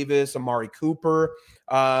 Gabe Davis, Amari Cooper.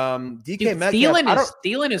 DK Metcalf.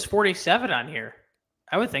 Thielen is 47 on here.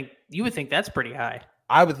 You would think that's pretty high.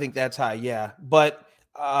 I would think that's high, yeah. But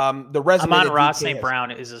the resume. Amon-Ra St.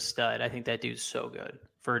 Brown is a stud. I think that dude's so good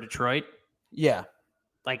for Detroit. Yeah.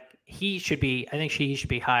 Like he should be, I think he should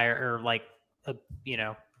be higher or like,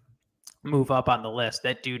 move up on the list.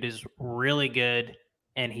 That dude is really good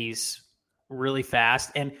and he's really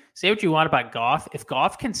fast. And say what you want about Goff. If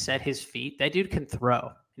Goff can set his feet, that dude can throw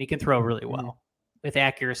and he can throw really well with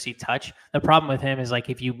accuracy, touch. The problem with him is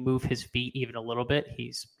like, if you move his feet even a little bit,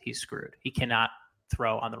 he's screwed. He cannot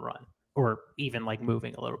throw on the run or even like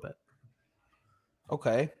moving a little bit.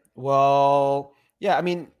 Okay. Well, yeah, I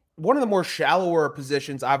mean, one of the more shallower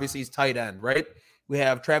positions, obviously, is tight end, right? We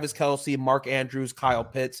have Travis Kelce, Mark Andrews, Kyle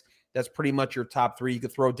Pitts. That's pretty much your top 3. You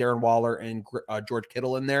could throw Darren Waller and George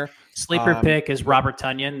Kittle in there. Sleeper pick is Robert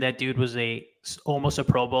Tonyan. That dude was almost a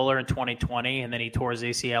Pro Bowler in 2020, and then he tore his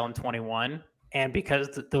ACL in 21. And because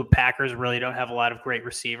the Packers really don't have a lot of great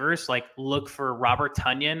receivers, like look for Robert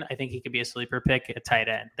Tonyan. I think he could be a sleeper pick at tight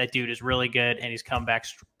end. That dude is really good, and he's come back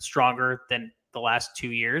stronger than the last 2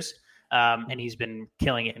 years. And he's been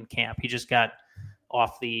killing it in camp. He just got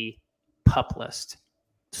off the PUP list.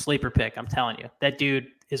 Sleeper pick, I'm telling you. That dude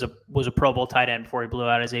was a Pro Bowl tight end before he blew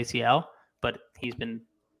out his ACL, but he's been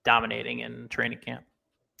dominating in training camp.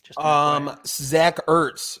 Zach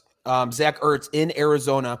Ertz in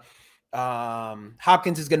Arizona.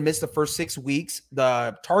 Hopkins is going to miss the first 6 weeks.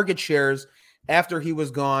 The target shares after he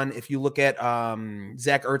was gone, if you look at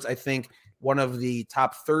Zach Ertz, I think one of the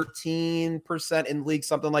top 13% in the league,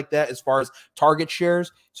 something like that, as far as target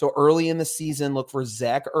shares. So early in the season, look for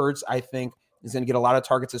Zach Ertz. I think is going to get a lot of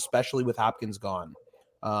targets, especially with Hopkins gone.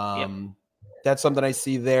 That's something I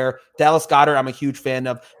see there. Dallas Goedert, I'm a huge fan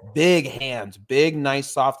of. Big hands, big,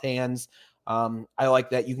 nice, soft hands. I like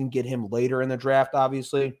that. You can get him later in the draft,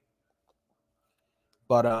 obviously.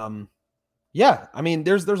 But yeah, I mean,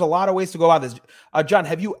 there's a lot of ways to go about this. John,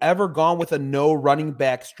 have you ever gone with a no running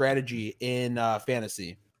back strategy in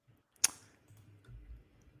fantasy?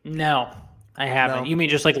 No, I haven't. No. You mean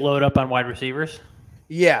just like load up on wide receivers?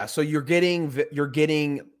 Yeah, so you're getting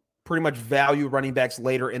pretty much value running backs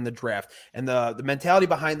later in the draft. And the mentality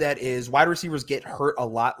behind that is wide receivers get hurt a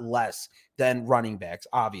lot less than running backs,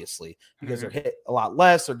 obviously, because they're hit a lot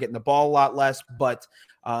less, they're getting the ball a lot less, but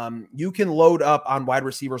you can load up on wide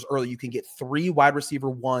receivers early. You can get 3 wide receiver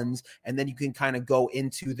ones, and then you can kind of go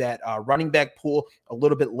into that running back pool a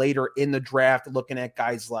little bit later in the draft, looking at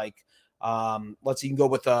guys like, you can go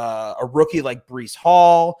with a rookie like Breece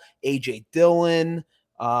Hall, AJ Dillon.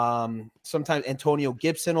 Sometimes Antonio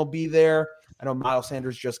Gibson will be there. I know Miles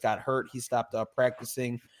Sanders just got hurt. He stopped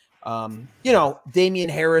practicing. Damian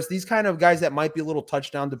Harris, these kind of guys that might be a little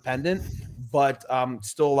touchdown dependent, but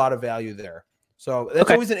still a lot of value there. So that's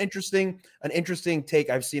always an interesting take.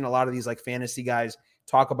 I've seen a lot of these like fantasy guys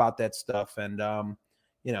talk about that stuff, and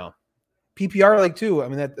PPR like too. I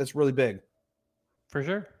mean that's really big. For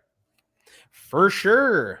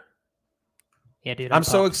sure. Yeah, dude. I'm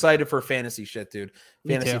so excited for fantasy shit, dude.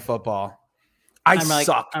 Fantasy football. I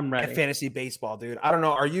suck at fantasy baseball, dude. I don't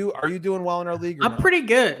know. Are you doing well in our league? I'm pretty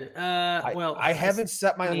good. I haven't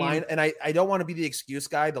set my line, and I don't want to be the excuse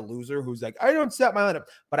guy, the loser who's like, I don't set my lineup,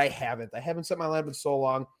 but I haven't set my lineup in so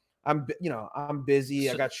long. I'm busy.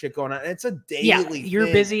 I got shit going on. It's a daily. You're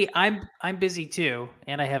busy. I'm busy too,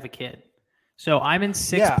 and I have a kid. So I'm in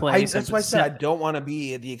 6th place. That's why I said I don't want to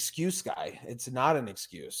be the excuse guy. It's not an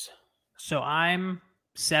excuse. So I'm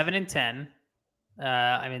 7-10.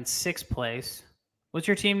 I'm in 6th place. What's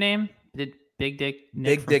your team name? Did Big Dick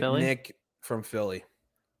Nick Nick from Philly.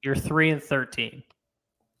 You're 3-13.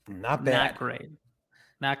 Not bad.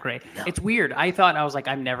 Not great. No. It's weird. I was like,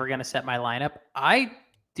 I'm never going to set my lineup. I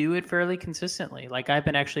do it fairly consistently. Like I've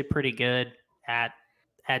been actually pretty good at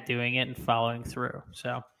doing it and following through.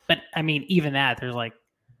 So But I mean, even that, there's like,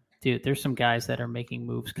 dude, there's some guys that are making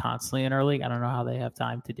moves constantly in our league. I don't know how they have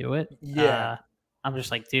time to do it. Yeah. I'm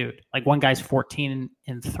just like, dude, like one guy's 14-3.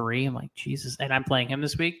 I'm like, Jesus. And I'm playing him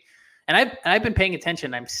this week. And I've been paying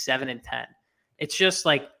attention. I'm 7-10. It's just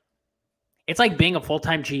like, it's like being a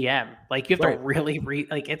full-time GM. Like you have to really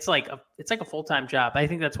it's like a full-time job. I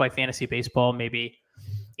think that's why fantasy baseball, maybe,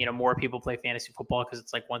 more people play fantasy football because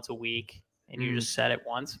it's like once a week and you just set it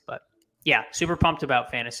once. But yeah, super pumped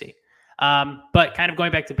about fantasy. But kind of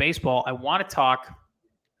going back to baseball, I want to talk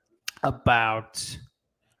about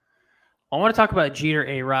Jeter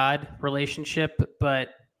A-Rod relationship, but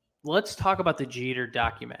let's talk about the Jeter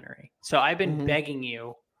documentary. So I've been begging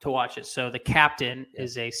you to watch it. So The Captain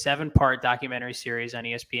is a 7-part documentary series on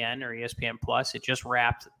ESPN or ESPN Plus. It just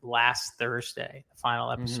wrapped last Thursday, the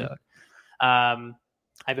final episode.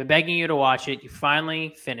 I've been begging you to watch it. You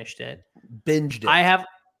finally finished it. Binged it. I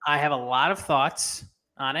have a lot of thoughts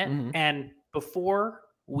on it. And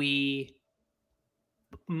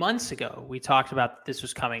months ago, we talked about this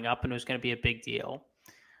was coming up and it was going to be a big deal.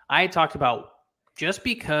 I had talked about just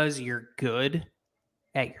because you're good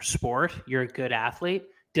at your sport, you're a good athlete,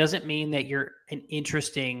 doesn't mean that you're an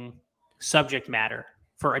interesting subject matter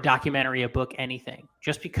for a documentary, a book, anything.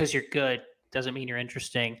 Just because you're good doesn't mean you're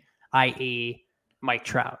interesting, i.e. Mike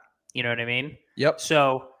Trout. You know what I mean? Yep.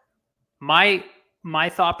 So my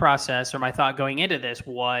thought process or my thought going into this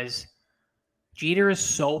was Jeter is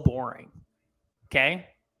so boring. Okay?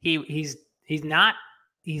 He's not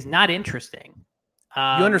interesting. You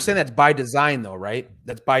understand that's by design though, right?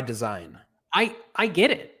 That's by design. I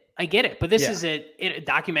get it. But this is a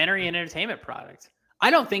documentary and entertainment product.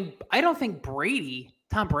 I don't think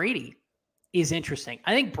Tom Brady is interesting.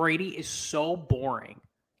 I think Brady is so boring.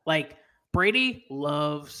 Like Brady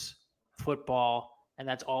loves football and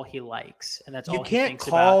that's all he likes. And that's all he thinks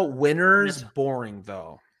about. You can't call winners boring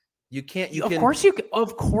though. You can't. Of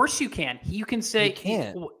course you can. You can say you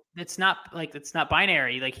can't. It's not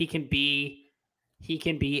binary. Like he can be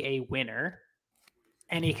a winner.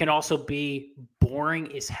 And he can also be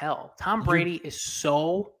boring as hell. Tom Brady is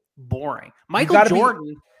so boring. Michael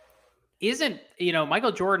Jordan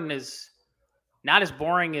is not as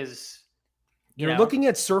boring as you're looking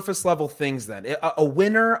at surface level things then. A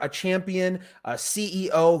winner, a champion, a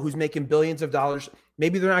CEO who's making billions of dollars.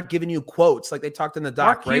 Maybe they're not giving you quotes like they talked in the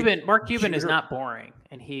doc. Mark Cuban is not boring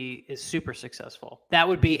and he is super successful. That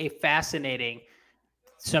would be a fascinating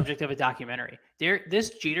subject of a documentary. This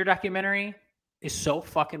Jeter documentary is so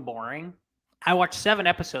fucking boring. I watched 7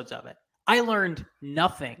 episodes of it. I learned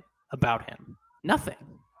nothing about him. Nothing.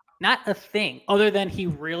 Not a thing other than he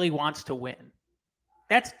really wants to win.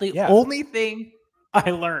 That's the only thing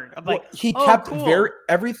I learned. I'm like, he kept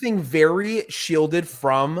everything very shielded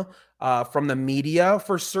from the media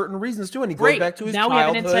for certain reasons too. And he goes back to his childhood. Now we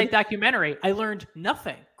have an insight documentary. I learned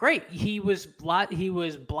nothing. Great. He was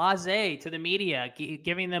blasé to the media,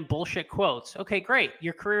 giving them bullshit quotes. Okay, great.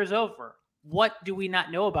 Your career is over. What do we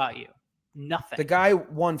not know about you? Nothing. The guy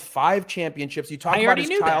won 5 championships. You talk about his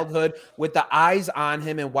childhood with the eyes on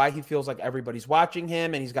him and why he feels like everybody's watching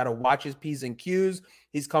him and he's got to watch his P's and Q's.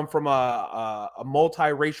 He's come from a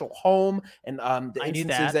multiracial home and the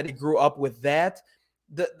instances that he grew up with that.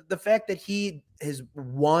 The fact that he has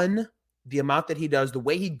won the amount that he does, the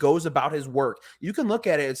way he goes about his work, you can look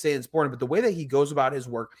at it and say it's boring, but the way that he goes about his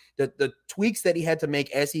work, the tweaks that he had to make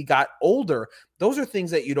as he got older, those are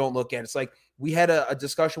things that you don't look at. It's like we had a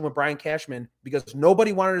discussion with Brian Cashman because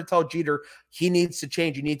nobody wanted to tell Jeter he needs to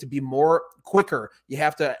change. You need to be more quicker. You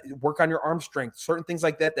have to work on your arm strength, certain things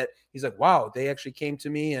like that he's like, wow, they actually came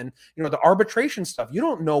to me. And, the arbitration stuff, you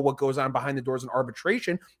don't know what goes on behind the doors in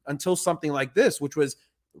arbitration until something like this, which was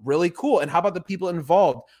really cool. And how about the people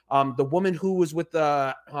involved? The woman who was with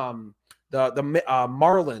the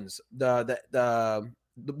Marlins, the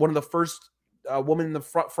one of the first woman in the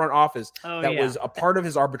front office was a part of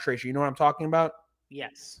his arbitration. You know what I'm talking about?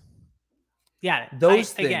 Yes. Yeah.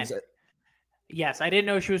 Those things. Yes, I didn't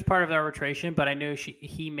know she was part of the arbitration, but I knew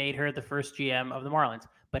he made her the first GM of the Marlins.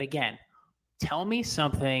 But again, tell me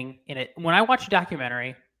something in it. When I watch a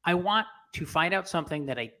documentary, I want to find out something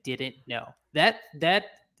that I didn't know. That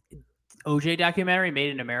OJ documentary,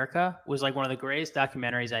 Made in America, was like one of the greatest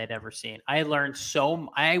documentaries I had ever seen. I learned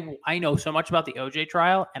I know so much about the OJ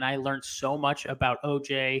trial, and I learned so much about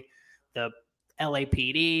OJ, the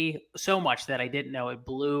LAPD, so much that I didn't know. It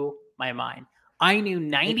blew my mind. I knew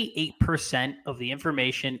 98% of the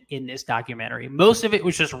information in this documentary. Most of it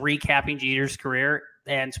was just recapping Jeter's career.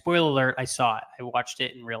 And spoiler alert, I saw it. I watched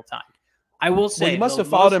it in real time. I will say, you must have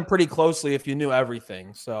followed him pretty closely if you knew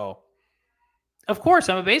everything. So, of course,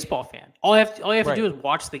 I'm a baseball fan. All I have to do is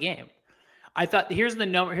watch the game. I thought here's the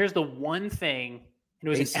number. Here's the one thing. It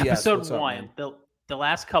was ACS, in episode what's up, 1. man? The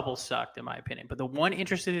last couple sucked in my opinion, but the one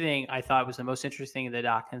interesting thing I thought was the most interesting in the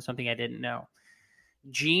doc and something I didn't know.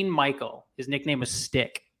 Gene Michael, his nickname was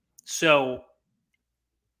Stick. So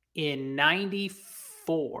in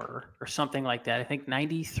 94 or something like that, I think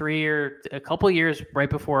 93 or a couple of years right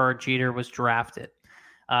before Jeter was drafted,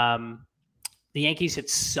 the Yankees had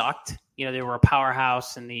sucked. You know, they were a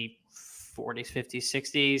powerhouse in the 40s, 50s,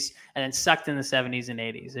 60s, and then sucked in the 70s and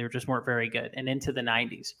 80s. They just weren't very good, and into the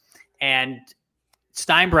 90s. And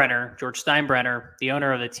George Steinbrenner, the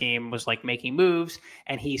owner of the team, was like making moves,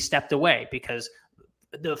 and he stepped away because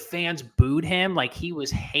the fans booed him. Like, he was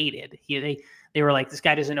hated. They were like, this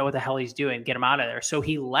guy doesn't know what the hell he's doing. Get him out of there. So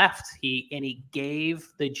he left. He gave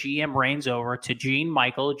the GM reins over to Gene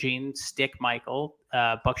Stick Michael.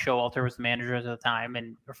 Buck Showalter was the manager at the time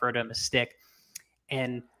and referred to him as Stick.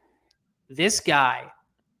 And this guy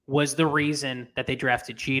was the reason that they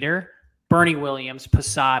drafted Jeter, Bernie Williams,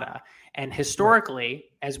 Posada. And historically,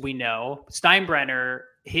 as we know, Steinbrenner,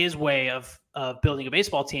 his way of building a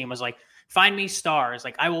baseball team was like, find me stars.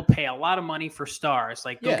 Like, I will pay a lot of money for stars.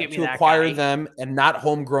 Like, go get me that guy. To acquire them and not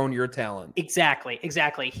homegrown your talent. Exactly.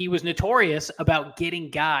 He was notorious about getting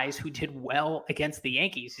guys who did well against the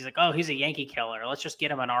Yankees. He's like, oh, he's a Yankee killer. Let's just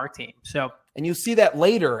get him on our team. So, and you see that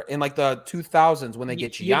later in like the 2000s when they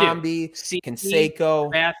get Giambi,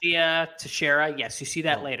 Canseco, Raffia, Teixeira. Yes, you see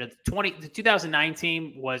that later. The 2009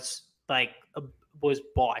 team was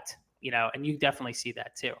bought, you know, and you definitely see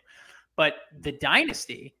that too. But the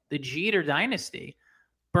dynasty, the Jeter dynasty,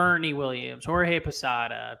 Bernie Williams, Jorge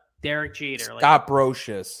Posada, Derek Jeter, Scott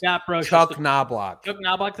Brocious, Chuck Knobloch,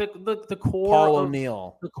 the core. Paul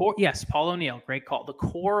O'Neill. The core, yes, Paul O'Neill, great call. The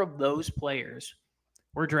core of those players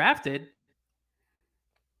were drafted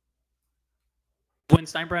when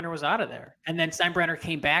Steinbrenner was out of there. And then Steinbrenner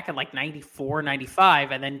came back in like 94,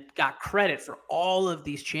 95, and then got credit for all of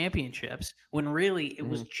these championships when really it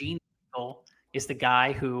was Gene Michael is the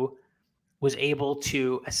guy who was able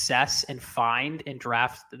to assess and find and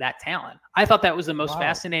draft that talent. I thought that was the most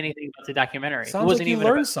fascinating thing about the documentary. Sounds like you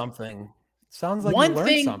learned something. Sounds like one you learned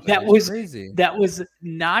thing something. That was crazy. That was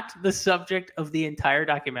not the subject of the entire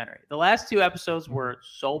documentary. The last 2 episodes were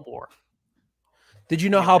so boring. Did you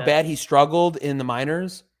know how bad he struggled in the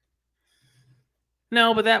minors?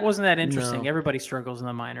 No, but that wasn't that interesting. No. Everybody struggles in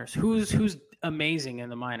the minors. Who's amazing in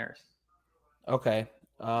the minors? Okay.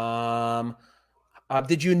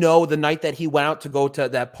 Did you know the night that he went out to go to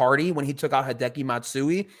that party when he took out Hideki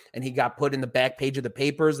Matsui and he got put in the back page of the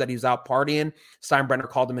papers that he was out partying? Steinbrenner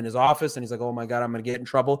called him in his office and he's like, oh my God, I'm going to get in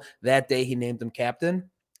trouble. That day he named him captain.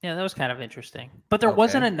 Yeah, that was kind of interesting. But there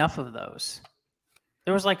wasn't enough of those.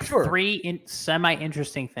 There was like 3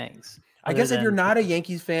 semi-interesting things. I guess if you're not a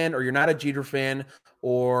Yankees fan or you're not a Jeter fan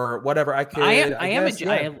or whatever, I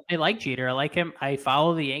like Jeter. I like him. I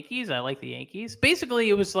follow the Yankees. I like the Yankees. Basically,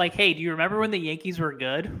 it was like, hey, do you remember when the Yankees were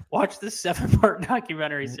good? Watch this 7-part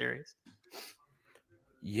documentary series.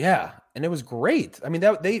 Yeah, and it was great. I mean,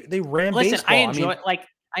 they ran baseball. I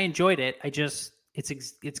enjoyed it.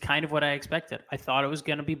 It's kind of what I expected. I thought it was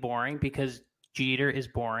going to be boring because Jeter is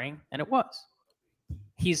boring, and it was.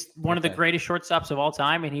 He's one of the greatest shortstops of all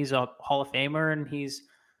time, and he's a Hall of Famer, and he's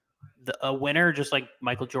a winner just like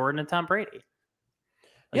Michael Jordan and Tom Brady.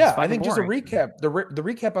 I think just a recap. The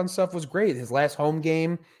recap on stuff was great. His last home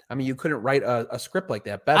game. I mean, you couldn't write a script like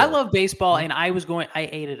that better. I love baseball, and I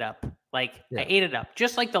ate it up. I ate it up.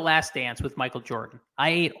 Just like The Last Dance with Michael Jordan. I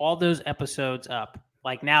ate all those episodes up.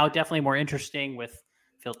 Like, now, definitely more interesting with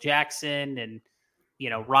Phil Jackson and,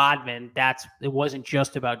 Rodman. It wasn't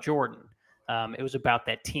just about Jordan. It was about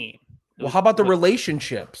that team. How about the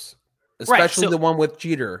relationships, especially the one with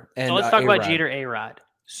Jeter? So let's talk about Jeter A-Rod.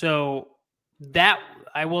 So that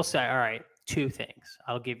I will say, all right, 2 things.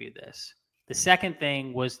 I'll give you this. The second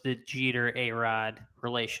thing was the Jeter A-Rod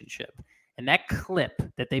relationship, and that clip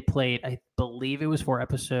that they played, I believe it was before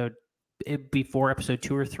episode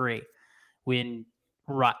 2 or 3, when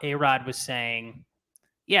A-Rod was saying,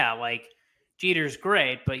 yeah, like, Jeter's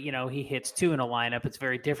great, but, he hits 2 in a lineup. It's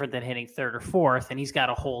very different than hitting 3rd or 4th, and he's got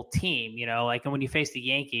a whole team, and when you face the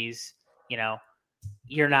Yankees,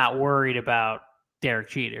 you're not worried about Derek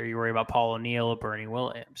Jeter. You're worried about Paul O'Neill or Bernie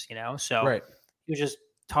Williams, So he was just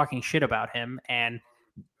talking shit about him, and,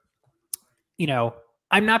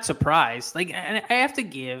 I'm not surprised. Like, and I have to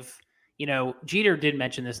give, Jeter did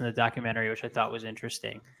mention this in the documentary, which I thought was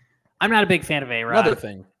interesting. I'm not a big fan of A-Rod. Another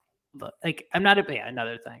thing. Another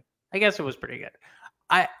thing. I guess it was pretty good.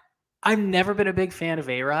 I've never been a big fan of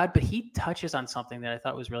A-Rod, but he touches on something that I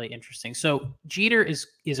thought was really interesting. So Jeter is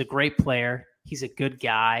a great player. He's a good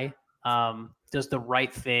guy. does the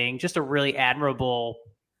right thing, just a really admirable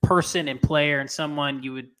person and player, and someone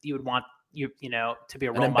you would want to be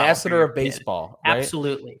a role model, an ambassador of baseball, right?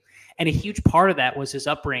 Absolutely. And a huge part of that was his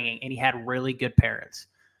upbringing, and he had really good parents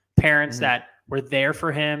that were there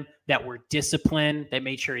for him, that were disciplined, that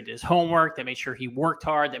made sure he did his homework, that made sure he worked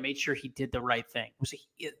hard, that made sure he did the right thing.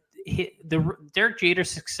 The Derek Jeter's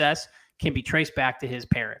success can be traced back to his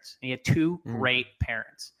parents. He had two great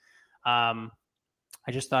parents. I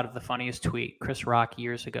just thought of the funniest tweet. Chris Rock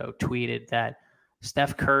years ago tweeted that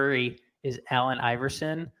Steph Curry is Allen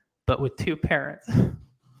Iverson, but with two parents.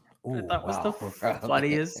 Ooh, I thought was the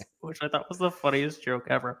funniest, which I thought was the funniest joke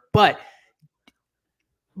ever. But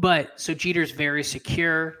so Jeter's very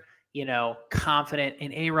secure, confident,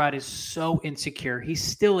 and A-Rod is so insecure. He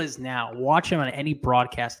still is now. Watch him on any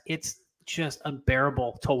broadcast. It's just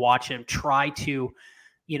unbearable to watch him try to,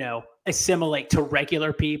 assimilate to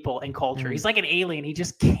regular people and culture. He's like an alien. He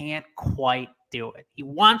just can't quite do it. He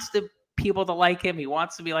wants the people to like him. He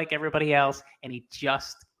wants to be like everybody else, and he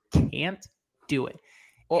just can't do it.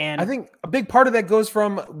 Well, and I think a big part of that goes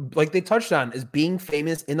from, like they touched on, is being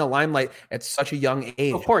famous in the limelight at such a young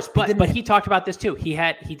age. Of course, but he talked about this too. He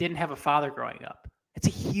didn't have a father growing up. It's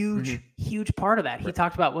a huge, huge part of that. He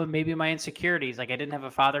talked about, well, maybe my insecurities. Like I didn't have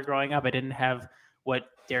a father growing up. I didn't have what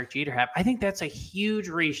Derek Jeter had. I think that's a huge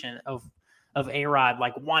reason of A-Rod,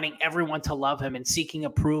 like wanting everyone to love him and seeking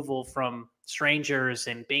approval from strangers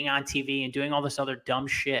and being on TV and doing all this other dumb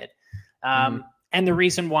shit. And the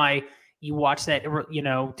reason why you watch that,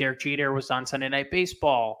 Derek Jeter was on Sunday Night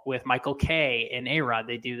Baseball with Michael Kay and A-Rod.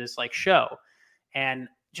 They do this like show, and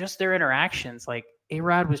just their interactions, like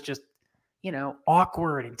A-Rod was just,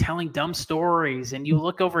 awkward and telling dumb stories. And you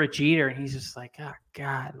look over at Jeter and he's just like, oh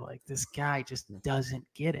God, like this guy just doesn't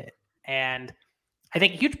get it. And I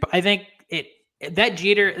think that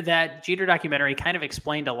Jeter documentary kind of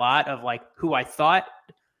explained a lot of like who I thought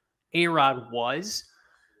A-Rod was,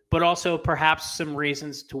 but also perhaps some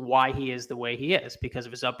reasons to why he is the way he is because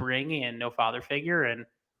of his upbringing and no father figure. And,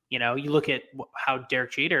 you look at how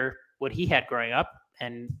Derek Jeter, what he had growing up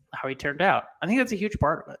and how he turned out. I think that's a huge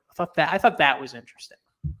part of it. I thought that was interesting.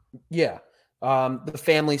 Yeah. The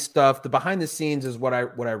family stuff, the behind the scenes is what I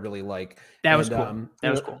really like. That was cool.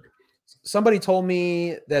 That was cool. Somebody told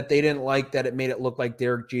me that they didn't like that it made it look like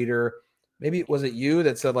Derek Jeter. Maybe was it you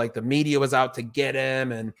that said like the media was out to get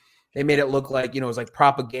him and they made it look like, it was like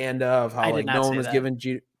propaganda of how like no one was giving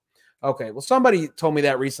Jeter. Okay. Well, somebody told me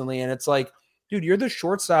that recently, and it's like, dude, you're the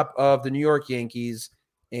shortstop of the New York Yankees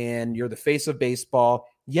and you're the face of baseball.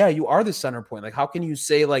 Yeah, you are the center point. Like, how can you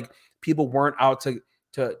say like people weren't out to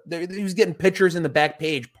he was getting pictures in the back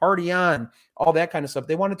page, party on, all that kind of stuff.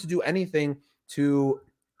 They wanted to do anything to.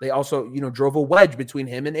 They also, drove a wedge between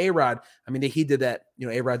him and A-Rod. I mean, he did that.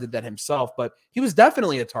 A-Rod did that himself, but he was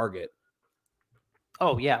definitely a target.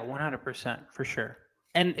 Oh yeah, 100% for sure.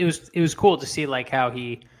 And it was cool to see like how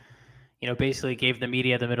he, basically gave the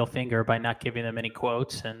media the middle finger by not giving them any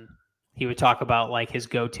quotes, and he would talk about like his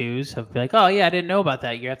go-tos of like, oh yeah, I didn't know about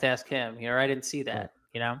that. You have to ask him. I didn't see that.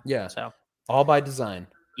 Yeah. So all by design.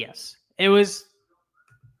 Yes,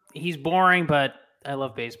 he's boring, but I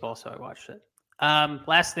love baseball, so I watched it.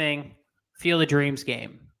 Last thing, Field of Dreams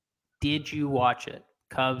game. Did you watch it?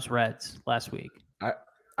 Cubs Reds last week.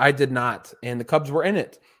 I did not, and the Cubs were in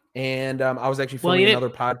it, and I was actually filming another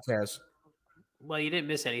podcast. Well, you didn't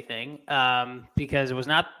miss anything because it was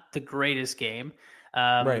not the greatest game,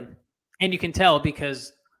 right? And you can tell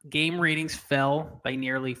because game ratings fell by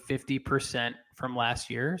nearly 50% from last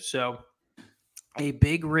year. So a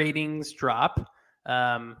big ratings drop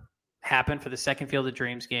happened for the second Field of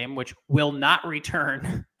Dreams game, which will not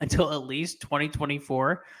return until at least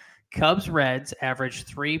 2024. Cubs Reds averaged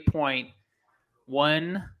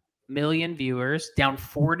 3.1 million viewers, down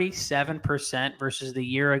 47% versus the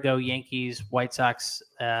year ago Yankees White Sox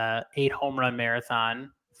 8 home run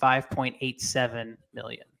marathon, 5.87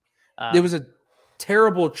 million. It was a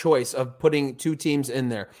terrible choice of putting two teams in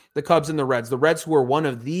there, the Cubs and the Reds. The Reds, who are one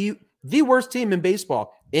of the worst team in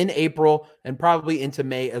baseball in April and probably into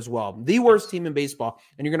May as well. The worst team in baseball.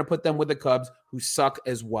 And you're going to put them with the Cubs, who suck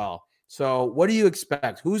as well. So what do you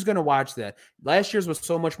expect? Who's going to watch that? Last year's was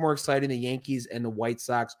so much more exciting, the Yankees and the White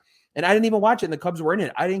Sox. And I didn't even watch it, and the Cubs were in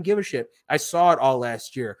it. I didn't give a shit. I saw it all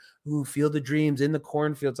last year. Ooh, Field of Dreams in the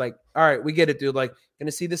cornfields. Like, all right, we get it, dude. Like, going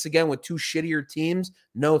to see this again with two shittier teams?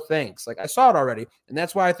 No thanks. Like, I saw it already. And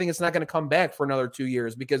that's why I think it's not going to come back for another 2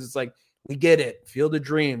 years, because it's like, we get it. Field of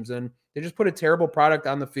Dreams. And they just put a terrible product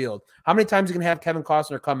on the field. How many times are you going to have Kevin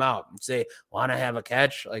Costner come out and say, want to have a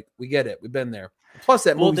catch? Like, we get it. We've been there. Plus,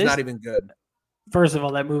 that movie's not even good. First of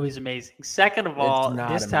all, that movie's amazing. Second of It's all, not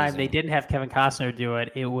this time they amazing. didn't have Kevin Costner do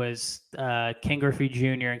it. It was Ken Griffey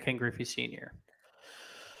Jr. and Ken Griffey Sr.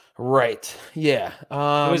 Right. Yeah.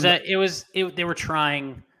 They were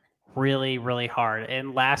trying really, really hard.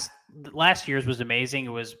 And last year's was amazing. It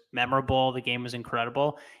was memorable. The game was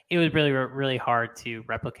incredible. It was really, really hard to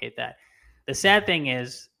replicate that. The sad thing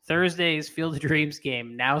is Thursday's Field of Dreams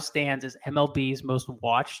game now stands as MLB's most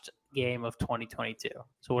watched game of 2022.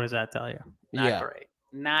 So what does that tell you? Not great.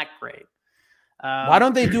 Not great. Why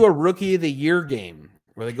don't they do a Rookie of the Year game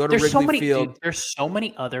where they go to Wrigley Field? Dude, there's so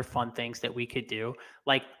many other fun things that we could do.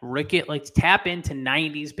 Like tap into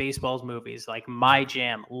 90s baseballs movies like My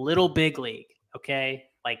Jam, Little Big League, okay?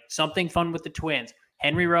 Like something fun with the Twins,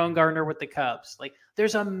 Henry Rowan Gardner with the Cubs. Like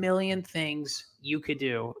there's a million things you could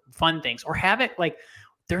do, fun things. Or have it like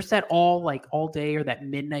there's that all day or that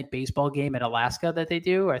midnight baseball game in Alaska that they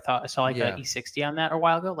do. I saw an E60 on that a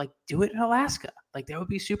while ago. Like do it in Alaska. Like that would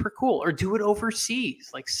be super cool. Or do it overseas.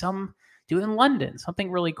 Like do it in London, something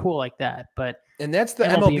really cool like that. And that's the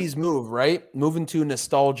MLB's move, right? Moving to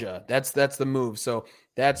nostalgia. That's the move. So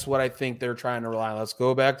that's what I think they're trying to rely on. Let's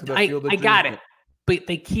go back to the Field of Dreams. I got it. But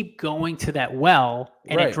they keep going to that well,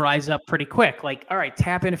 and it dries up pretty quick. Like, all right,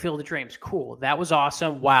 tap into Field of Dreams. Cool. That was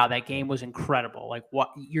awesome. Wow, that game was incredible. Like,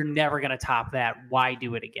 what? You're never going to top that. Why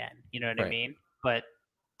do it again? You know what I mean? But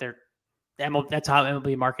that's how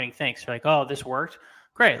MLB marketing thinks. They're like, oh, this worked.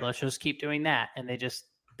 Great. Let's just keep doing that. And they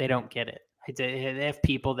don't get it. They have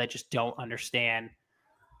people that just don't understand.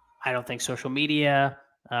 I don't think social media,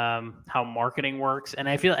 how marketing works, and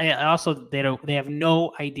I feel also they have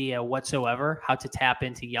no idea whatsoever how to tap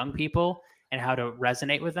into young people and how to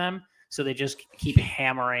resonate with them. So they just keep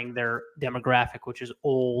hammering their demographic, which is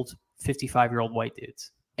old 55-year-old white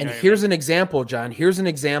dudes. And here's an example, John. Here's an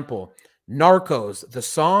example. Narcos, the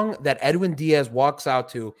song that Edwin Diaz walks out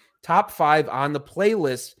to, top 5 on the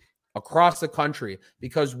playlist across the country.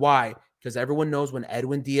 Because why? Because everyone knows when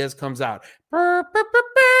Edwin Diaz comes out.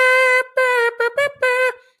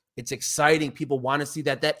 It's exciting. People want to see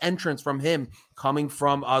that entrance from him coming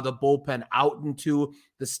from the bullpen out into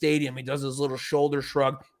the stadium. He does his little shoulder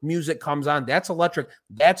shrug. Music comes on. That's electric.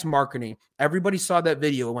 That's marketing. Everybody saw that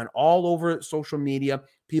video. It went all over social media.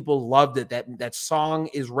 People loved it. That song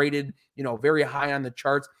is rated, very high on the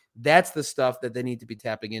charts. That's the stuff that they need to be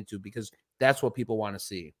tapping into because that's what people want to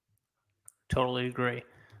see. Totally agree.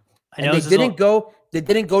 And they didn't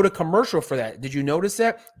go to commercial for that. Did you notice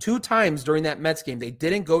that? 2 times during that Mets game, they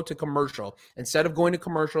didn't go to commercial. Instead of going to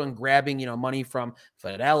commercial and grabbing, money from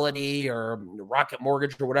Fidelity or Rocket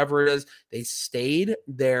Mortgage or whatever it is, they stayed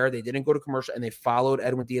there. They didn't go to commercial and they followed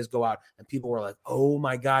Edwin Diaz go out. And people were like, oh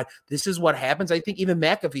my God, this is what happens. I think even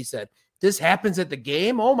McAfee said, this happens at the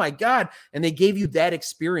game. Oh my God. And they gave you that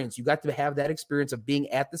experience. You got to have that experience of being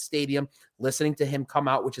at the stadium, listening to him come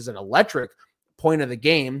out, which is an electric point of the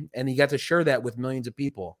game, and you got to share that with millions of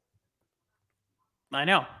people. I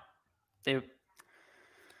know.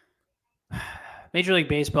 Major League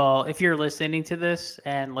Baseball, if you're listening to this,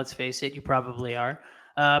 and let's face it, you probably are,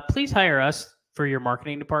 please hire us for your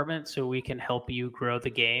marketing department so we can help you grow the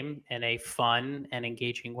game in a fun and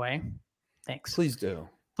engaging way. Thanks. Please do.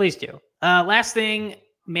 Please do. Last thing,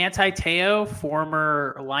 Manti Te'o,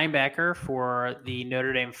 former linebacker for the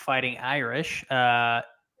Notre Dame Fighting Irish,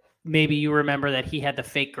 maybe you remember that he had the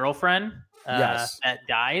fake girlfriend that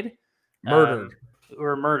died. Murdered,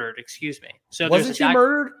 excuse me. So wasn't she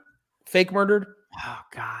murdered? Fake murdered? Oh,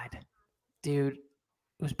 God. Dude, it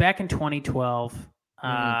was back in 2012.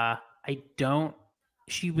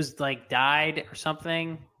 She was died or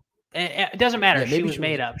something. It doesn't matter. She was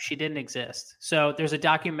made up. She didn't exist. So there's a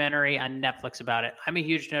documentary on Netflix about it. I'm a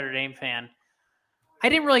huge Notre Dame fan. I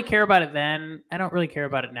didn't really care about it then. I don't really care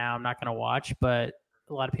about it now. I'm not going to watch, but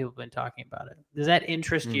a lot of people have been talking about it. Does that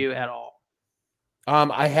interest you at all?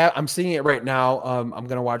 I'm seeing it right now. I'm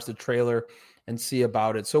going to watch the trailer and see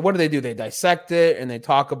about it. So what do? They dissect it and they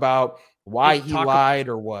talk about why he lied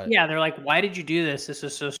or what? Yeah. They're like, why did you do this? This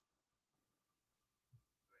is so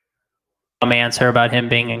answer about him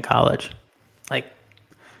being in college.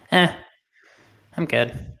 I'm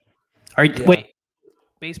good. Wait,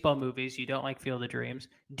 baseball movies. You don't like Field of Dreams.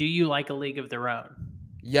 Do you like A League of Their Own?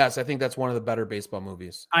 Yes, I think that's one of the better baseball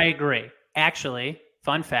movies. I agree. Actually,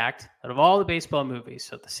 fun fact, out of all the baseball movies,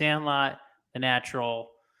 so The Sandlot, The Natural,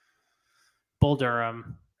 Bull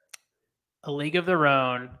Durham, A League of Their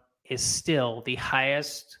Own is still the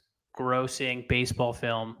highest grossing baseball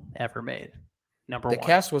film ever made. Number 1. The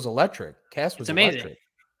cast was electric. It's amazing. Electric.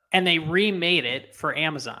 And they remade it for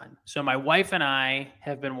Amazon. So my wife and I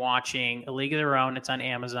have been watching A League of Their Own. It's on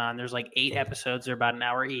Amazon. There's 8 episodes. They're about an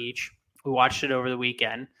hour each. We watched it over the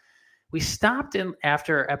weekend. we stopped in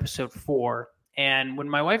after episode 4, and when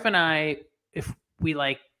my wife and I, if we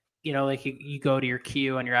like, like you go to your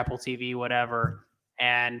queue on your Apple TV, whatever,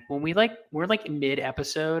 and when we're like mid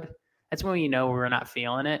episode, that's when we're not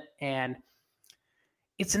feeling it, and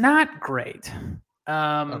it's not great.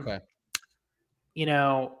 Okay.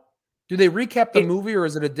 Do they recap the movie, or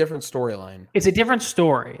is it a different storyline? It's a different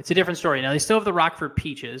story. Now, they still have the Rockford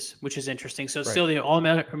Peaches, which is interesting. So still the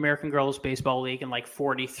All-American Girls Baseball League in like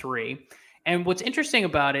 43. And what's interesting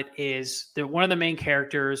about it is that one of the main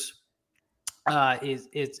characters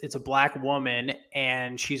it's a black woman,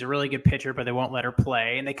 and she's a really good pitcher, but they won't let her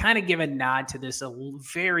play. And they kind of give a nod to this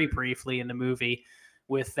very briefly in the movie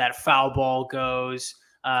with that foul ball goes.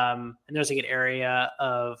 And there's like an area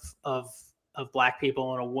of black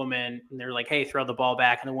people and a woman, and they're like, hey, throw the ball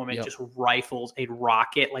back. And the woman just rifles a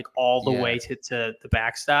rocket like all the way to the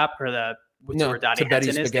backstop, or to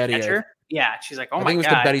Betty Spaghetti. Yeah. She's like, oh my God. I think it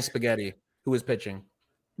was to Betty Spaghetti who was pitching.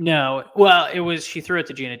 No. Well, she threw it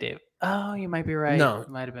to Gina Davis. Oh, you might be right. No, it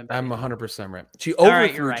might have been Betty. I'm 100% right. She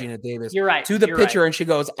overthrew Gina Davis. You're right. To the pitcher, and she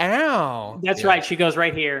goes, ow. That's right. She goes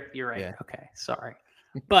right here. You're right. Yeah. Okay. Sorry.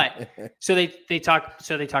 But so they talk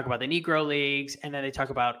about the Negro Leagues, and then they talk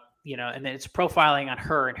about, and then it's profiling on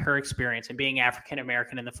her and her experience and being African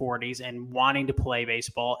American in the 40s and wanting to play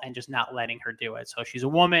baseball and just not letting her do it. So she's a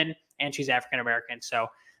woman and she's African American. So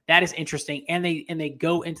that is interesting. And they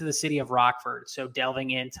go into the city of Rockford. So delving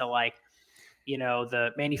into like,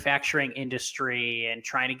 the manufacturing industry and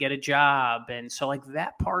trying to get a job. And so like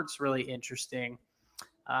that part's really interesting.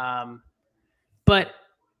 But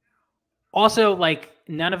also like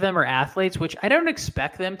none of them are athletes, which I don't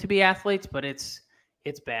expect them to be athletes, but it's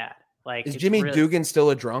bad. Like, is Jimmy Dugan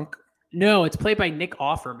still a drunk? No, it's played by Nick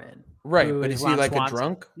Offerman. Right, but is he like a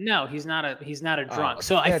drunk? No, he's not a drunk.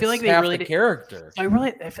 So I feel like they really character.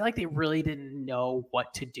 I feel like they really didn't know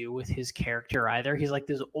what to do with his character either. He's like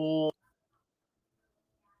this old,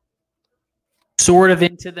 sort of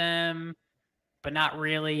into them, but not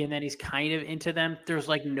really, and then he's kind of into them. There's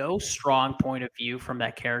like no strong point of view from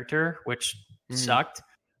that character, which sucked.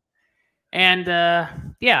 And the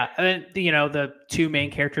two main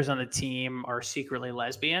characters on the team are secretly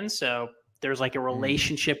lesbians, so there's like a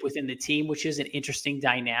relationship within the team, which is an interesting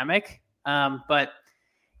dynamic. But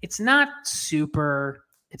it's not super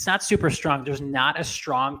strong. There's not a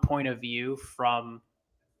strong point of view from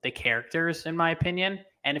the characters, in my opinion.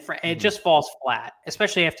 And it just falls flat,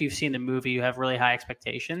 especially after you've seen the movie. You have really high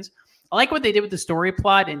expectations. I like what they did with the story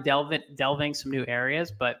plot and delving some new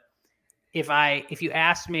areas. But if you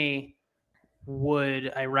ask me,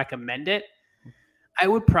 would I recommend it? I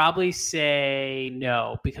would probably say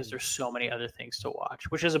no, because there's so many other things to watch,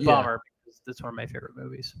 which is a bummer because that's one of my favorite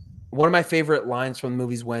movies. One of my favorite lines from the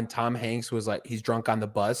movie is when Tom Hanks was like, he's drunk on the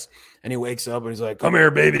bus and he wakes up and he's like, come here,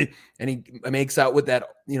 baby. And he makes out with that,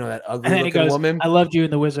 that ugly looking woman. I loved you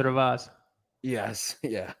in The Wizard of Oz. Yes.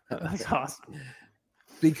 Yeah. That's awesome.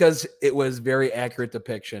 Because it was very accurate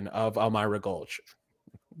depiction of Elmira Gulch.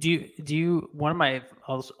 Do you one of my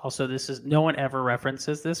also this is no one ever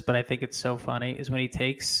references this, but I think it's so funny, is when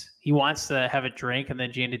he wants to have a drink and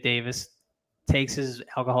then Gina Davis takes his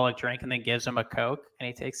alcoholic drink and then gives him a Coke, and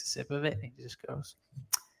he takes a sip of it and he just goes,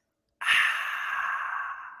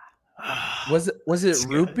 Was it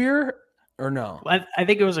root beer or no? I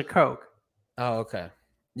think it was a Coke. Oh, okay.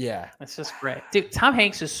 Yeah. That's just great. Dude, Tom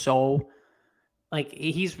Hanks is so like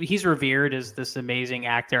he's revered as this amazing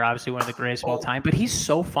actor, obviously one of the greatest of all time, but he's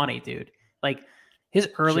so funny, dude. Like his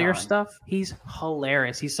earlier stuff, he's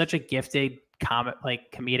hilarious. He's such a gifted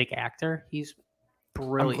comedic actor. He's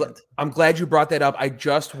brilliant. I'm glad you brought that up. I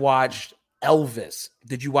just watched Elvis.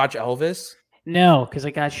 Did you watch Elvis? No, because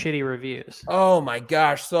I got shitty reviews. Oh my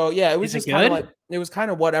gosh. So yeah, it was just kind of like, it was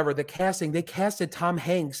kind of whatever. The casting, they casted Tom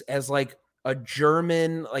Hanks as like a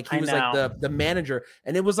German, like he was like the manager,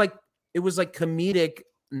 and it was like comedic,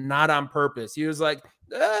 not on purpose. He was like,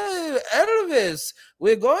 hey, Elvis,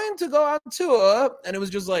 we're going to go on tour. And it was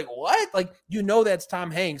just like, what? Like, that's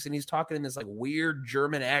Tom Hanks, and he's talking in this like weird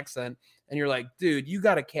German accent. And you're like, dude, you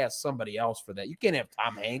got to cast somebody else for that. You can't have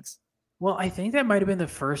Tom Hanks. Well, I think that might have been the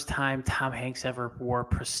first time Tom Hanks ever wore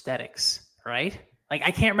prosthetics, right? Like,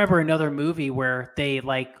 I can't remember another movie where they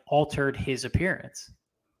like altered his appearance.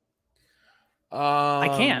 I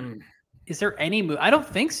can't. Is there any movie? I don't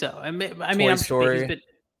think so. I mean, I'm sure he's been.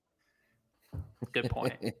 Good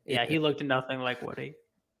point. Yeah, he looked nothing like Woody.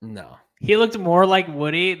 No, he looked more like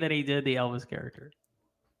Woody than he did the Elvis character.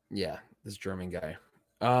 Yeah, this German guy.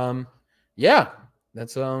 Yeah,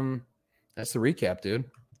 that's the recap, dude.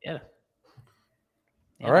 Yeah.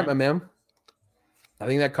 All right, my man. I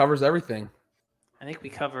think that covers everything. I think we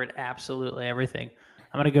covered absolutely everything.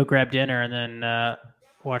 I'm gonna go grab dinner and then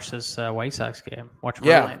watch this White Sox game. Watch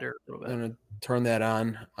Verlander a little bit. I'm gonna turn that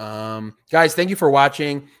on. Guys, thank you for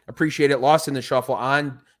watching. Appreciate it. Lost in the Shuffle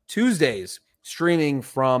on Tuesdays, streaming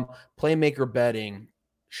from Playmaker Betting,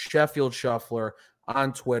 Sheffield Shuffler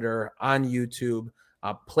on Twitter, on YouTube,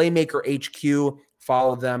 Playmaker HQ.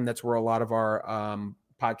 Follow them. That's where a lot of our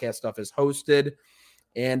podcast stuff is hosted.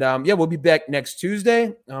 And we'll be back next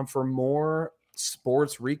Tuesday for more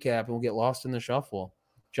sports recap, and we'll get lost in the shuffle.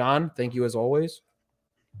 John, thank you as always.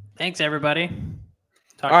 Thanks, everybody.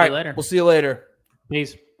 Talk to you later. We'll see you later.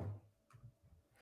 Peace.